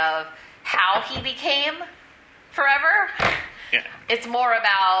mystery of how he became forever. Yeah. It's more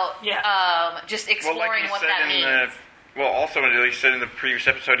about just exploring what that means. Also, like he said in the previous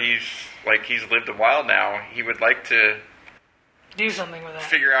episode, he's lived a while now. He would like to do something with that.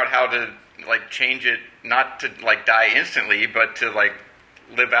 Figure out how to change it, not to die instantly, but to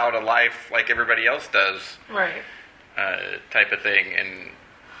live out a life like everybody else does, right? Type of thing,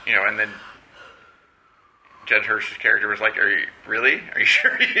 and then Judd Hirsch's character was like, "Are you really? Are you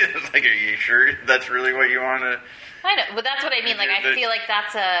sure?" He was like, "Are you sure that's really what you want to?" I know, but that's what I mean. I feel like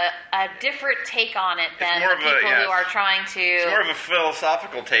that's a different take on it than the people who are trying to. It's more of a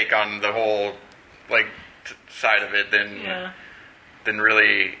philosophical take on the whole side of it than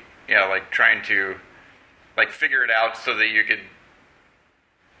really trying to figure it out so that you could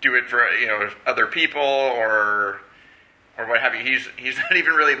do it for other people or what have you. He's not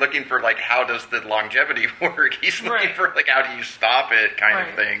even really looking for how does the longevity work. He's looking for how do you stop it kind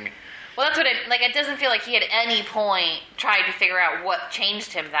of thing. Well, that's what it doesn't feel like he at any point tried to figure out what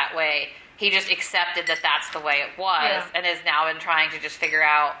changed him that way. He just accepted that that's the way it was and is now been trying to just figure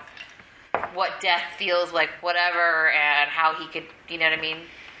out what death feels like, whatever, and how he could, you know what I mean,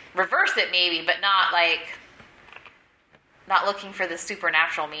 reverse it maybe, but not looking for the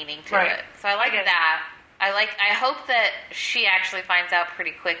supernatural meaning to it. So I like that. I hope that she actually finds out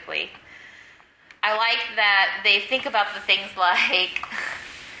pretty quickly. I like that they think about the things like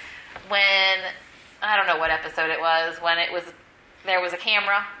when, I don't know what episode it was, when there was a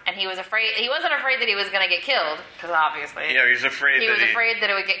camera, and he wasn't afraid that he was going to get killed, because obviously. Yeah, he was afraid that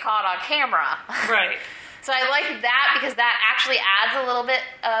it would get caught on camera. Right. So I like that, because that actually adds a little bit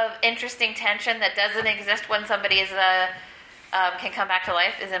of interesting tension that doesn't exist when somebody can come back to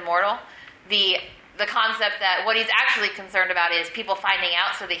life, is immortal. The concept that what he's actually concerned about is people finding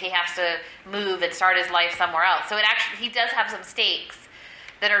out so that he has to move and start his life somewhere else. So he does have some stakes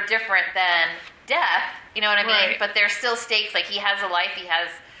that are different than death, you know what I mean? Right. But there's still stakes, he has a life, he has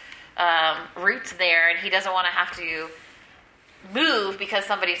roots there, and he doesn't want to have to move because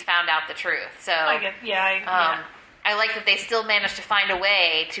somebody's found out the truth. So I like that they still managed to find a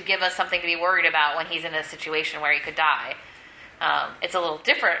way to give us something to be worried about when he's in a situation where he could die. It's a little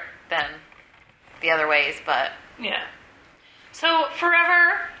different than the other ways, but... Yeah. So,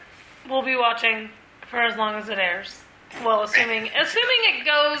 forever, we'll be watching for as long as it airs. Well, assuming it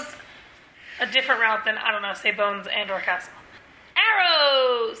goes a different route than, I don't know, say Bones and or Castle.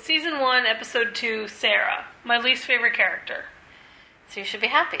 Arrow! Season 1, Episode 2, Sarah. My least favorite character. So you should be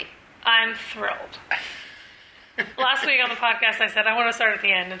happy. I'm thrilled. Last week on the podcast, I said I want to start at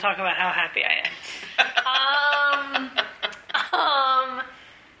the end and talk about how happy I am.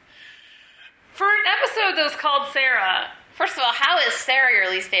 For an episode that was called Sarah... First of all, how is Sarah your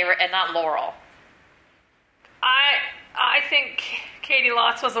least favorite and not Laurel? I think Katie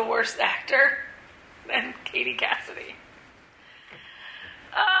Lotz was a worse actor than Katie Cassidy.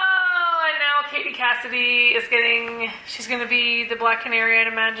 Oh, and now Katie Cassidy she's going to be the Black Canary, I'd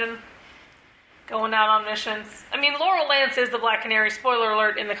imagine. Going out on missions. I mean, Laurel Lance is the Black Canary, spoiler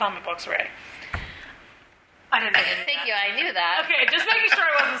alert, in the comic books, Ray. I didn't know that. Thank you, I knew that. Okay, just making sure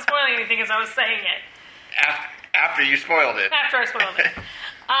I wasn't spoiling anything as I was saying it. After you spoiled it. After I spoiled it.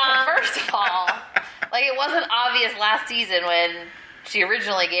 First of all, it wasn't obvious last season when she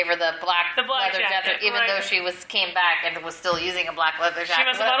originally gave her the black leather jacket, even though she came back and was still using a black leather jacket. She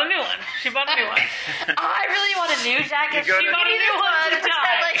must have bought a new one. She bought a new one. I really want a new jacket. She bought a new one to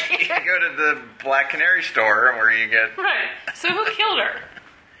die. You go to the Black Canary store where you get... Right. So who killed her?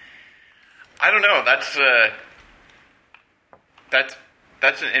 I don't know. That's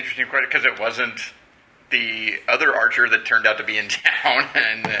an interesting question, because it wasn't the other Archer that turned out to be in town,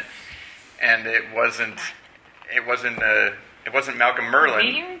 and it wasn't Malcolm Merlin.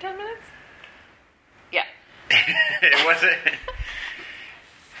 Be here in 10 minutes? Yeah. It wasn't.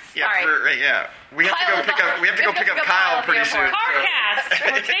 Yeah, right. yeah. We have to go pick up Kyle pretty soon. Carcast.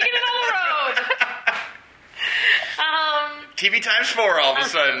 We're taking it on the road. TV times 4 all of a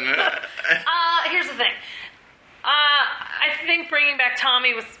sudden. Here's the thing. I think bringing back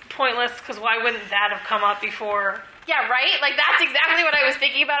Tommy was pointless, because why wouldn't that have come up before? Yeah, right? That's exactly what I was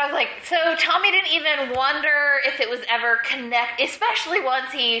thinking about. I was like, so Tommy didn't even wonder if it was ever especially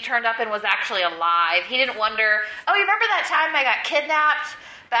once he turned up and was actually alive. He didn't wonder, oh, you remember that time I got kidnapped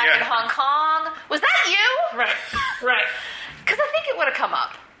back Yeah. in Hong Kong. Was that you? Right. Right. Because I think it would have come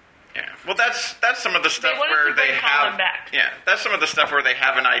up. Yeah. Well, that's some of the stuff wanted where to bring they Colin have. back. Yeah, that's some of the stuff where they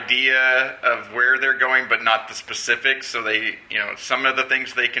have an idea of where they're going, but not the specifics. So they, some of the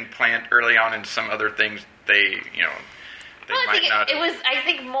things they can plant early on, and some other things they Well, I might think not. I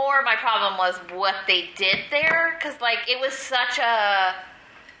think more my problem was what they did there, because it was such a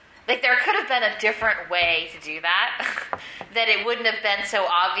there could have been a different way to do that, that it wouldn't have been so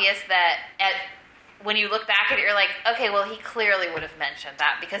obvious that when you look back at it, you're like, okay, well, he clearly would have mentioned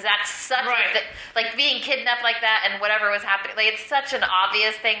that, because that's such being kidnapped like that and whatever was happening. It's such an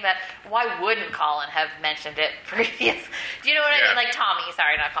obvious thing that why wouldn't Colin have mentioned it previous? Do you know what I mean? Tommy,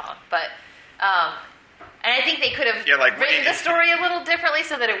 sorry, not Colin, but. And I think they could have written the story a little differently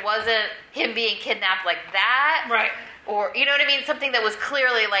so that it wasn't him being kidnapped like that. Right. Or, you know what I mean? Something that was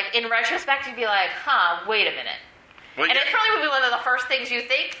clearly, in retrospect, you'd be like, wait a minute. Well, and it probably would be one of the first things you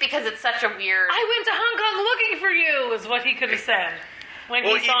think, because it's such a weird... I went to Hong Kong looking for you, is what he could have said when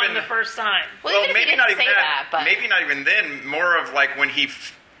he saw him the first time. Well, even if he didn't say that, but... Maybe not even then. More of when he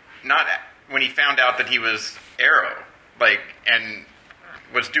found out that he was Arrow, and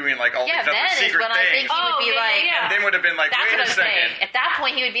was doing all these other secret when things. I think he would be And then would have been that's wait what a I'm second. saying. At that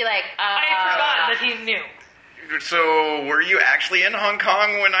point, he would be like, I forgot that he knew. So, were you actually in Hong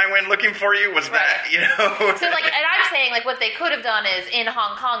Kong when I went looking for you? Was that, So, and I'm saying, what they could have done is, in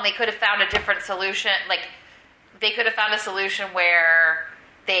Hong Kong, they could have found a different solution. They could have found a solution where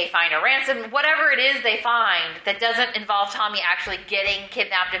they find a ransom, whatever it is they find, that doesn't involve Tommy actually getting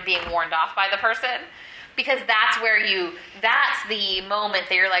kidnapped and being warned off by the person. Because that's the moment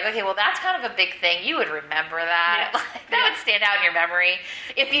that you're like, okay, well, that's kind of a big thing. You would remember that. Yeah. That would stand out in your memory.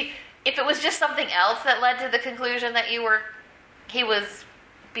 If it was just something else that led to the conclusion that he was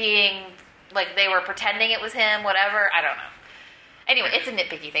being, they were pretending it was him, whatever, I don't know. Anyway, it's a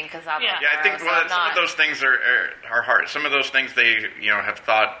nitpicky thing, because I'm I think some of those things are hard. Some of those things they, have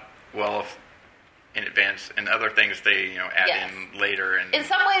thought well in advance, and other things they add in later. And in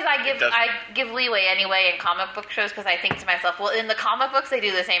some ways, I give leeway anyway in comic book shows, because I think to myself, well, in the comic books they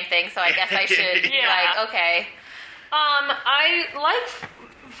do the same thing, so I guess I should be like, okay. I like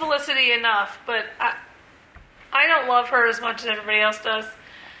Felicity enough, but I don't love her as much as everybody else does.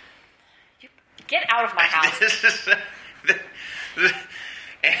 Get out of my house.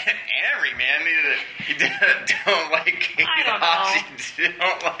 Amrie, man, you don't like Kate Hobbs. You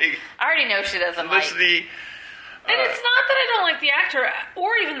don't like. I already know she doesn't Felicity. And it's not that I don't like the actor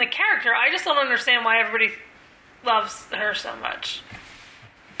or even the character. I just don't understand why everybody loves her so much.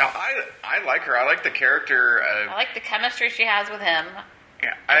 No, I like her. I like the character. I like the chemistry she has with him.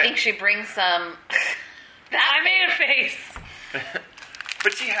 Yeah, I think she brings some. I made a face.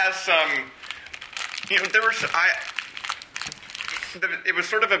 But she has some. There were. It was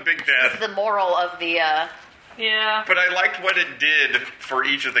sort of a big death. It's the moral of the. Yeah. But I liked what it did for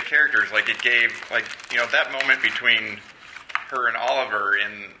each of the characters. It gave that moment between her and Oliver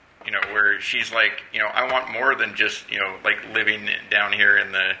where she's like, I want more than just, living down here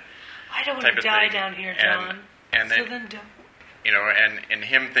in the I don't want to die down here, John. And then, so then don't. And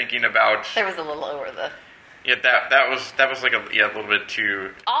him thinking about... There was a little over the... Yeah, that was like a little bit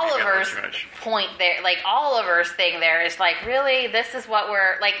too... Oliver's point there, Oliver's thing there is really, this is what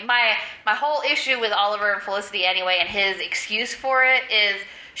we're... my whole issue with Oliver and Felicity anyway, and his excuse for it is...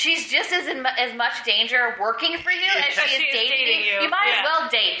 She's just as much danger working for you as she is dating you. You might as well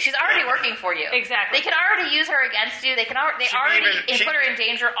date. She's already working for you. Exactly. They can already use her against you. They already put her in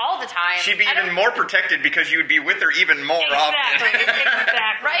danger all the time. She'd be even more protected because you would be with her even more often.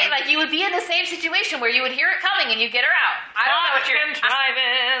 Exactly. Right? You would be in the same situation where you would hear it coming and you get her out. I don't know what you're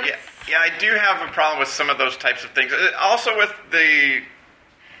driving. Yeah, I do have a problem with some of those types of things. Also with the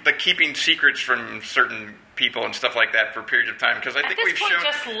keeping secrets from certain people and stuff like that for periods of time, because I think we've shown.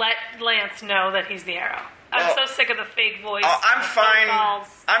 Just let Lance know that he's the Arrow. I'm so sick of the fake voice. I'm fine.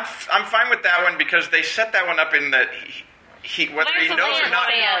 I'm fine with that one, because they set that one up in that he whether Lance he knows or not,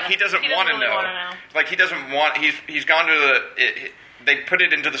 he doesn't want to know. He doesn't want. He's gone to they put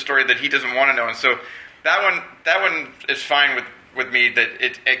it into the story that he doesn't want to know, and so that one is fine with me,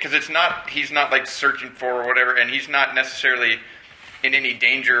 that because it's not, he's not searching for or whatever, and he's not necessarily in any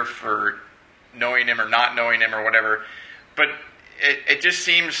danger for knowing him or not knowing him or whatever. But it just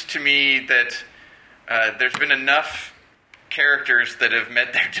seems to me that there's been enough characters that have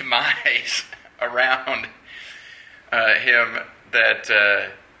met their demise around him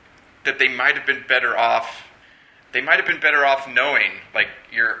that they might have been better off. They might have been better off knowing,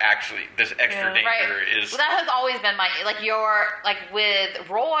 you're actually, this extra danger is... Well, that has always been my... with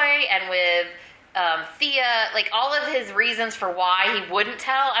Roy and with Thea, like all of his reasons for why he wouldn't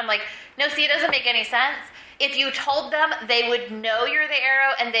tell, I'm like, no, see, it doesn't make any sense. If you told them, they would know you're the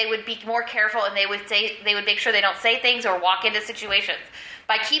Arrow, and they would be more careful, and they would make sure they don't say things or walk into situations.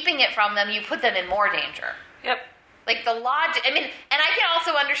 By keeping it from them, you put them in more danger. Yep. Like the logic, I mean, and I can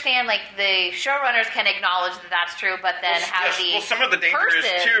also understand, like, the showrunners can acknowledge that that's true, but then some of the danger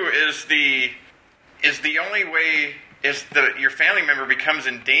is the only way is your family member becomes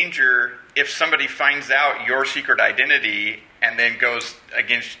in danger if somebody finds out your secret identity and then goes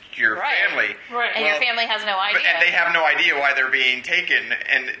against your family. Right. And your family has no idea. And they have no idea why they're being taken,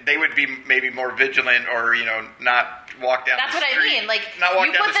 and they would be maybe more vigilant or, not walk down That's the street. That's what I mean. Like,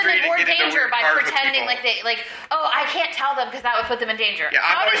 you put them in more danger by pretending like I can't tell them because that would put them in danger. Yeah,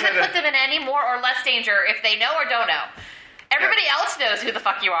 How does it put them in any more or less danger if they know or don't know? Everybody else knows who the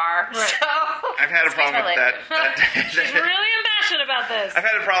fuck you are. Right. So I've had a problem with that. She's really impassioned about this. I've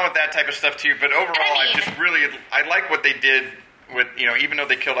had a problem with that type of stuff too, but overall, I like what they did with, even though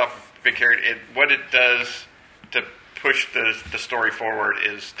they killed off Big Carrot, what it does to push the story forward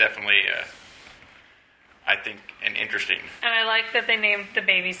is definitely, I think, an interesting. And I like that they named the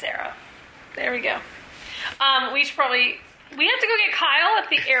baby Sarah. There we go. We have to go get Kyle at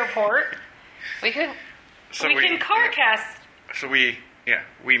the airport. We could. We can CarCast. So we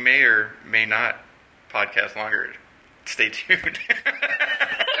may or may not podcast longer. Stay tuned.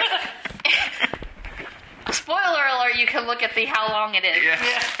 Spoiler alert, you can look at how long it is. Yeah.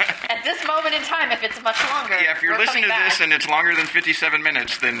 At this moment in time, if it's much longer. Yeah, if you're listening to this and it's longer than 57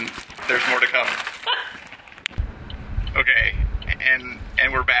 minutes, then there's more to come. Okay, and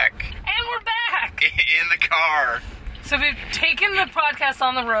we're back. And we're back! In the car. So we've taken the podcast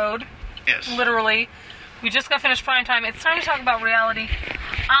on the road. Yes. Literally. We just got finished prime time. It's time to talk about reality.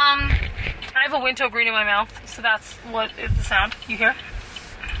 I have a window green in my mouth, so that's what is the sound you hear.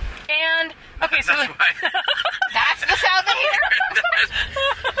 And, okay, so... That's why. That's the sound they hear?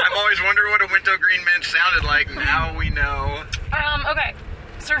 I've always wondered what a window green man sounded like. Now we know. Okay.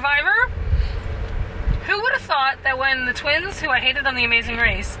 Survivor. Who would have thought that when the twins, who I hated on The Amazing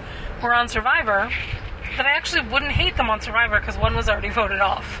Race, were on Survivor, that I actually wouldn't hate them on Survivor because one was already voted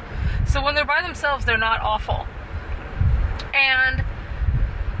off. So when they're by themselves, they're not awful. And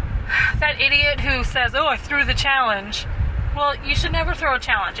that idiot who says, I threw the challenge. Well, you should never throw a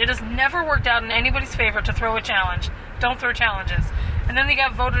challenge. It has never worked out in anybody's favor to throw a challenge. Don't throw challenges. And then they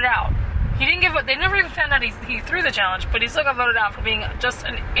got voted out. They never even found out he threw the challenge, but he still got voted out for being just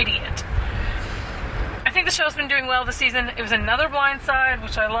an idiot. I think the show's been doing well this season. It was another blind side,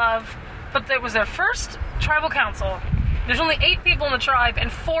 which I love. But it was their first tribal council. There's only 8 people in the tribe,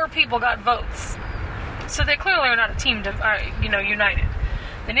 and 4 people got votes. So they clearly are not a team, united.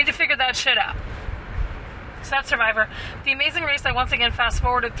 They need to figure that shit out. So that's Survivor. The Amazing Race, I once again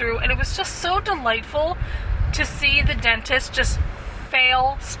fast-forwarded through, and it was just so delightful to see the dentist just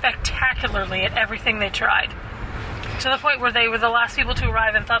fail spectacularly at everything they tried. To the point where they were the last people to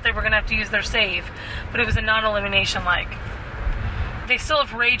arrive and thought they were going to have to use their save. But it was a non-elimination They still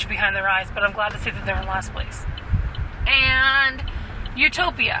have rage behind their eyes, but I'm glad to see that they're in last place. And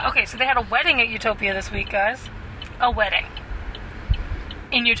Utopia. Okay, so they had a wedding at Utopia this week, guys. A wedding.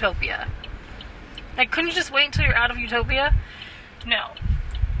 In Utopia. Like, couldn't you just wait until you're out of Utopia? No.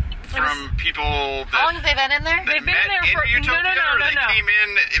 From people that... How long have they been in there? They've been in there for... Utopia, No. They came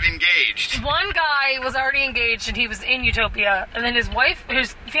in engaged. One guy was already engaged and he was in Utopia. And then his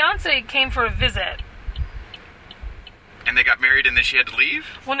fiance came for a visit. And they got married and then she had to leave?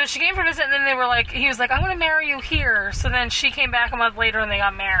 Well, no, she came for a visit and then he was like, I want to marry you here. So then she came back a month later and they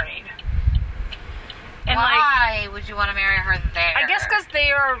got married. And why would you want to marry her there? I guess because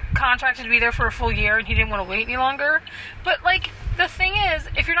they are contracted to be there for a full year and he didn't want to wait any longer. But, the thing is,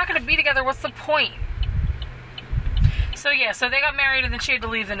 if you're not going to be together, what's the point? So they got married and then she had to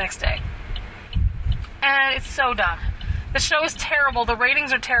leave the next day. And it's so dumb. The show is terrible. The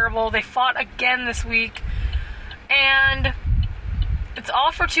ratings are terrible. They fought again this week. And it's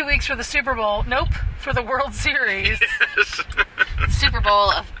all for 2 weeks for the Super Bowl. Nope, for the World Series. Yes. Super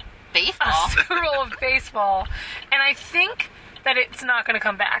Bowl of baseball. Super Bowl of baseball. And I think that it's not going to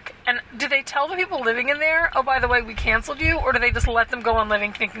come back. And do they tell the people living in there, oh, by the way, we canceled you? Or do they just let them go on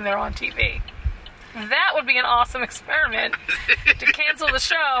living thinking they're on TV? That would be an awesome experiment to cancel the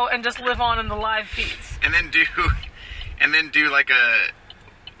show and just live on in the live feeds. And then do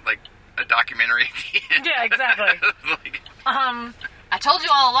a documentary at the end. Yeah, exactly. I told you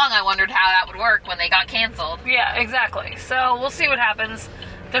all along I wondered how that would work when they got canceled. Yeah, exactly. So we'll see what happens.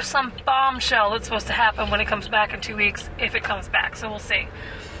 There's some bombshell that's supposed to happen when it comes back in 2 weeks, if it comes back. So we'll see.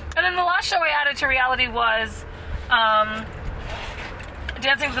 And then the last show I added to reality was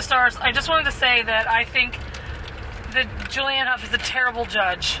Dancing with the Stars, I just wanted to say that I think that Julianne Hough is a terrible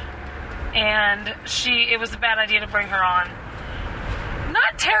judge, and it was a bad idea to bring her on.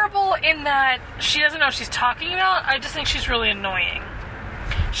 Not terrible in that she doesn't know what she's talking about, I just think she's really annoying.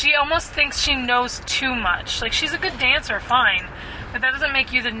 She almost thinks she knows too much. Like, she's a good dancer, fine, but that doesn't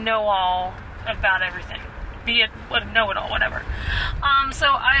make you the know-all about everything. Be it know-it-all, whatever. So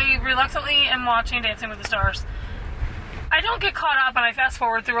I reluctantly am watching Dancing with the Stars. I don't get caught up, and I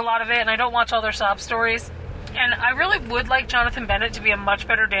fast-forward through a lot of it, and I don't watch all their sob stories. And I really would like Jonathan Bennett to be a much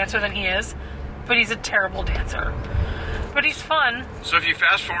better dancer than he is, but he's a terrible dancer. But he's fun. So if you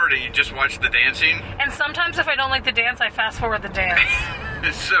fast forward and you just watch the dancing, and sometimes if I don't like the dance, I fast forward the dance.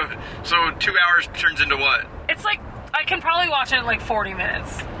 so 2 hours turns into what? It's like, I can probably watch it in like 40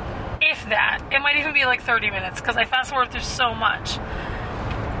 minutes. If that. It might even be like 30 minutes, because I fast forward through so much.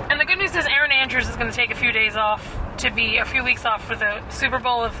 And the good news is Aaron Andrews is going to take a few weeks off for the Super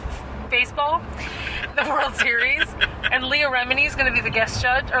Bowl of baseball, the World Series, and Leah Remini is going to be the guest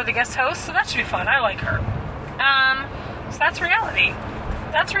judge, or the guest host, so that should be fun. I like her. So that's reality.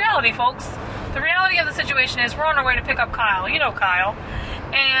 That's reality, folks. The reality of the situation is we're on our way to pick up Kyle. You know Kyle.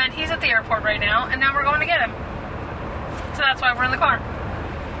 And he's at the airport right now, and now we're going to get him. So that's why we're in the car.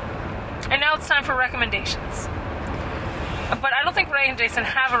 And now it's time for recommendations. But I don't think Ray and Jason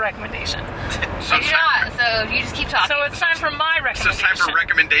have a recommendation. So you not, so you just keep talking. So it's time for my recommendation. So it's time for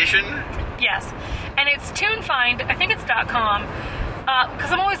recommendation? Yes. And it's TuneFind, I think it's .com,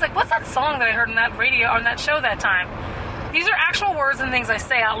 because I'm always like, what's that song that I heard on that radio, on that show that time? These are actual words and things I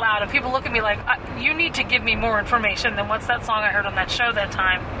say out loud, and people look at me like, you need to give me more information than what's that song I heard on that show that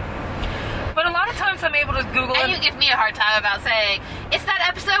time. But a lot of times I'm able to Google it. And you give me a hard time about saying, it's that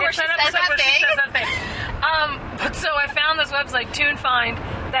episode where she says that thing. But so I found this website, TuneFind,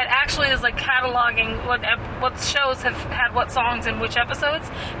 that actually is like cataloging what shows have had what songs in which episodes,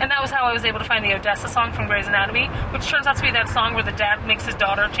 and that was how I was able to find the Odessa song from Grey's Anatomy, which turns out to be that song where the dad makes his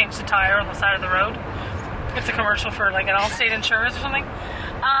daughter change the tire on the side of the road. It's a commercial for like an Allstate insurance or something.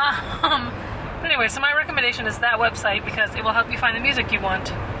 But anyway, so my recommendation is that website because it will help you find the music you want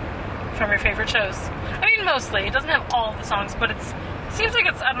from your favorite shows. I mean, mostly. It doesn't have all the songs, but it seems like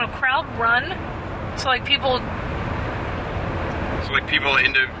it's, I don't know, crowd run. So like people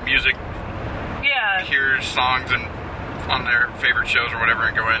into music, hear songs and on their favorite shows or whatever,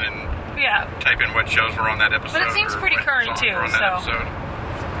 and go in and type in what shows were on that episode. But it seems pretty current too. So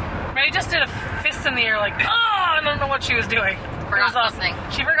Ray just did a fist in the air, like, I don't know what she was doing. Forgot something.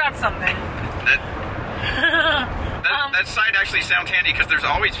 She forgot something. That site actually sounds handy because there's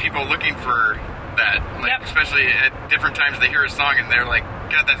always people looking for that, especially at different times they hear a song and they're like,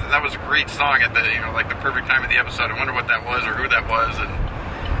 God, that was a great song at the the perfect time of the episode. I wonder what that was or who that was. And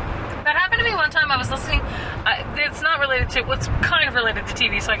that happened to me one time. I was listening. It's not related to. What's kind of related to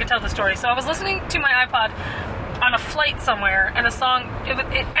TV, so I can tell the story. So I was listening to my iPod on a flight somewhere, and a song.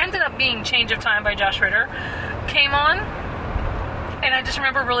 It ended up being "Change of Time" by Josh Ritter came on, and I just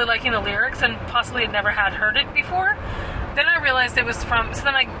remember really liking the lyrics, and possibly had never heard it before. Then I realized it was from. So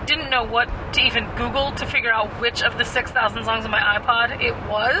then I didn't know what to even Google to figure out which of the 6,000 songs on my iPod it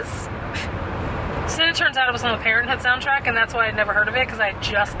was. So then it turns out it was on the Parenthood soundtrack, and that's why I'd never heard of it, because I had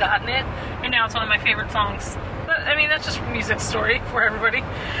just gotten it, and now it's one of my favorite songs. But, I mean, that's just music story for everybody.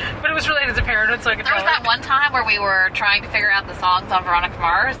 But it was related to Parenthood, so I could tell. There was that one time where we were trying to figure out the songs on Veronica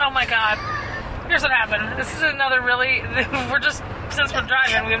Mars. Oh my god. Here's what happened. This is another really... Since we're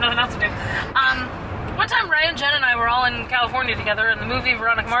driving, we have nothing else to do. One time, Ray and Jen and I were all in California together, and the movie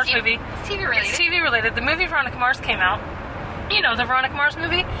Veronica Mars movie... It's TV related. It's TV related. The movie Veronica Mars came out. You know, the Veronica Mars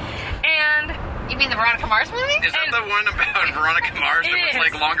movie. And... You mean the Veronica Mars movie? Is that the one about Veronica Mars that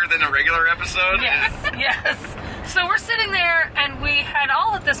was like longer than a regular episode? Yes, yes. So we're sitting there, and we had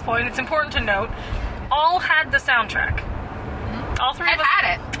all at this point, it's important to note, all had the soundtrack. All three of us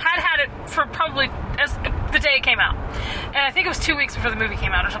had it for probably as the day it came out. And I think it was 2 weeks before the movie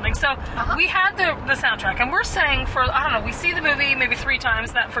came out or something. So we had the soundtrack, and we're saying for, I don't know, we see the movie maybe 3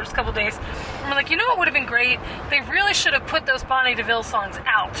 times that first couple days. And we're like, you know what would have been great? They really should have put those Bonnie DeVille songs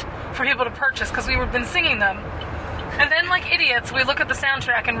out for people to purchase because we had been singing them. And then, like idiots, we look at the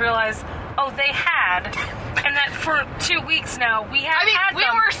soundtrack and realize, oh, they had. And that for 2 weeks now, we have had them. We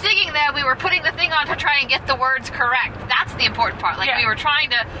were singing them. We were putting the thing on to try and get the words correct. That's the important part. We were trying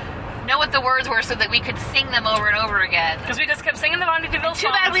to know what the words were so that we could sing them over and over again. Because we just kept singing the Bonnie DeVille songs. Too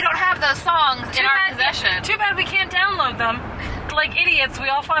bad we don't have those songs in our possession. Too bad we can't download them. Like idiots, we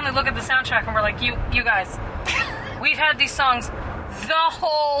all finally look at the soundtrack and we're like, you guys, we've had these songs the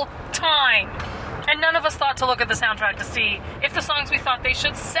whole time. And none of us thought to look at the soundtrack to see if the songs we thought they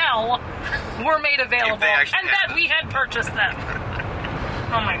should sell were made available, and that we had purchased them.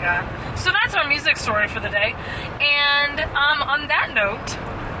 Oh my god. So that's our music story for the day. And on that note...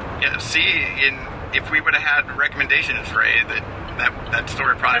 Yeah, see, if we would have had recommendations, Ray, that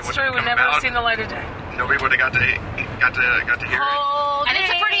story probably that story would come never about. have seen the light of day. Nobody would have got to hear it. And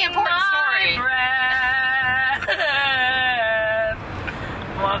it's a pretty important story.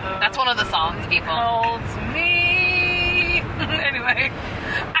 That's one of the songs, people. Holds me. Anyway,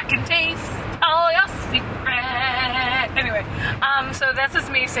 I can taste all your secret. Anyway, so that's just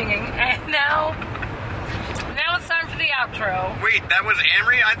me singing, and now it's time for the outro. Wait, that was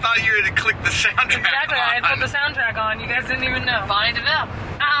Amrie? I thought you had clicked the soundtrack Exactly, on. I had put the soundtrack on. You guys didn't even know. Bonnie DeVille.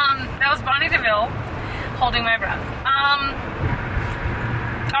 That was Bonnie DeVille, Holding My Breath.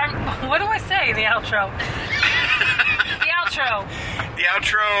 What do I say in the outro? The outro. The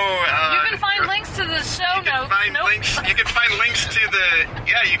outro. You can find links to the show notes. You can find links to the.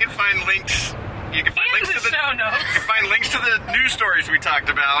 Yeah, you can find links. You can find In links the to the show notes. You can find links to the news stories we talked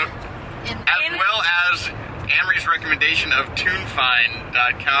about, as well as Amrie's recommendation of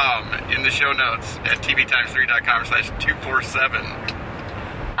TuneFind.com in the show notes at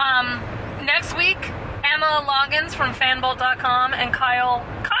tvx3.com/247. Next week, Emma Loggins from fanbolt.com and Kyle,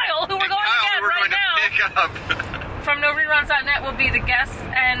 who we're going to get right now. Pick up. From NoReruns.net will be the guests,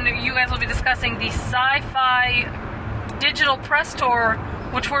 and you guys will be discussing the Sci-Fi Digital Press Tour,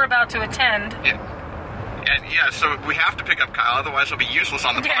 which we're about to attend. Yeah. And yeah, so we have to pick up Kyle, otherwise he'll be useless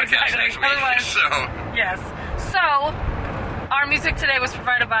on the podcast exactly. next week. Otherwise, So yes. So, our music today was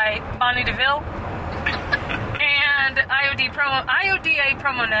provided by Bonnie DeVille and IODA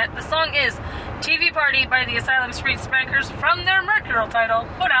PromoNet. The song is TV Party by the Asylum Street Spankers from their Mercurial title,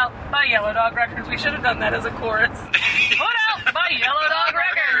 put out by Yellow Dog Records. We should have done that as a chorus. Put out by Yellow Dog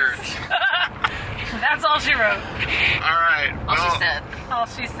Records. That's all she wrote. all right. All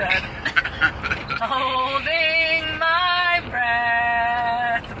she said. Holding my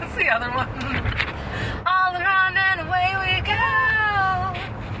breath. What's the other one? All around and away we go.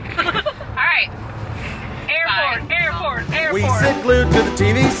 All right. Airport. We sit glued to the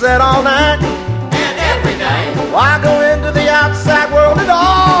TV set all night. And every day, Why go into the outside world at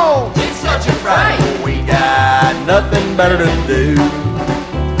all? it's such a fright. We got nothing better to do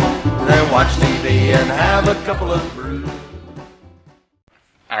than watch TV and have a couple of brews.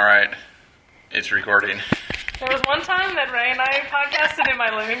 All right. It's recording. There was one time that Ray and I podcasted in my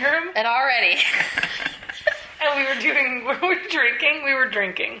living room, And already. and we were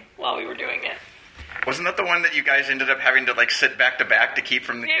drinking while we were doing it. Wasn't that the one that you guys ended up having to like sit back to back to keep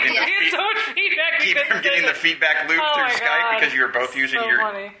from Yeah, getting, we had so much feedback. we keep couldn't from getting take the it. feedback loop Oh through my Skype God. because you were both using So your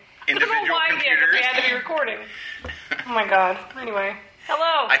funny. individual I don't know why, computers? because we had to be recording. Oh my god. Anyway.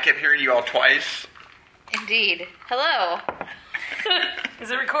 Hello. I kept hearing you all twice. Indeed. Hello. Is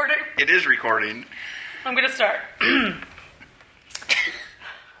it recording? It is recording. I'm going to start.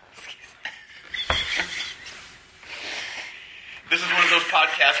 This is one of those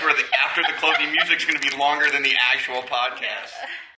podcasts where after the closing music is going to be longer than the actual podcast.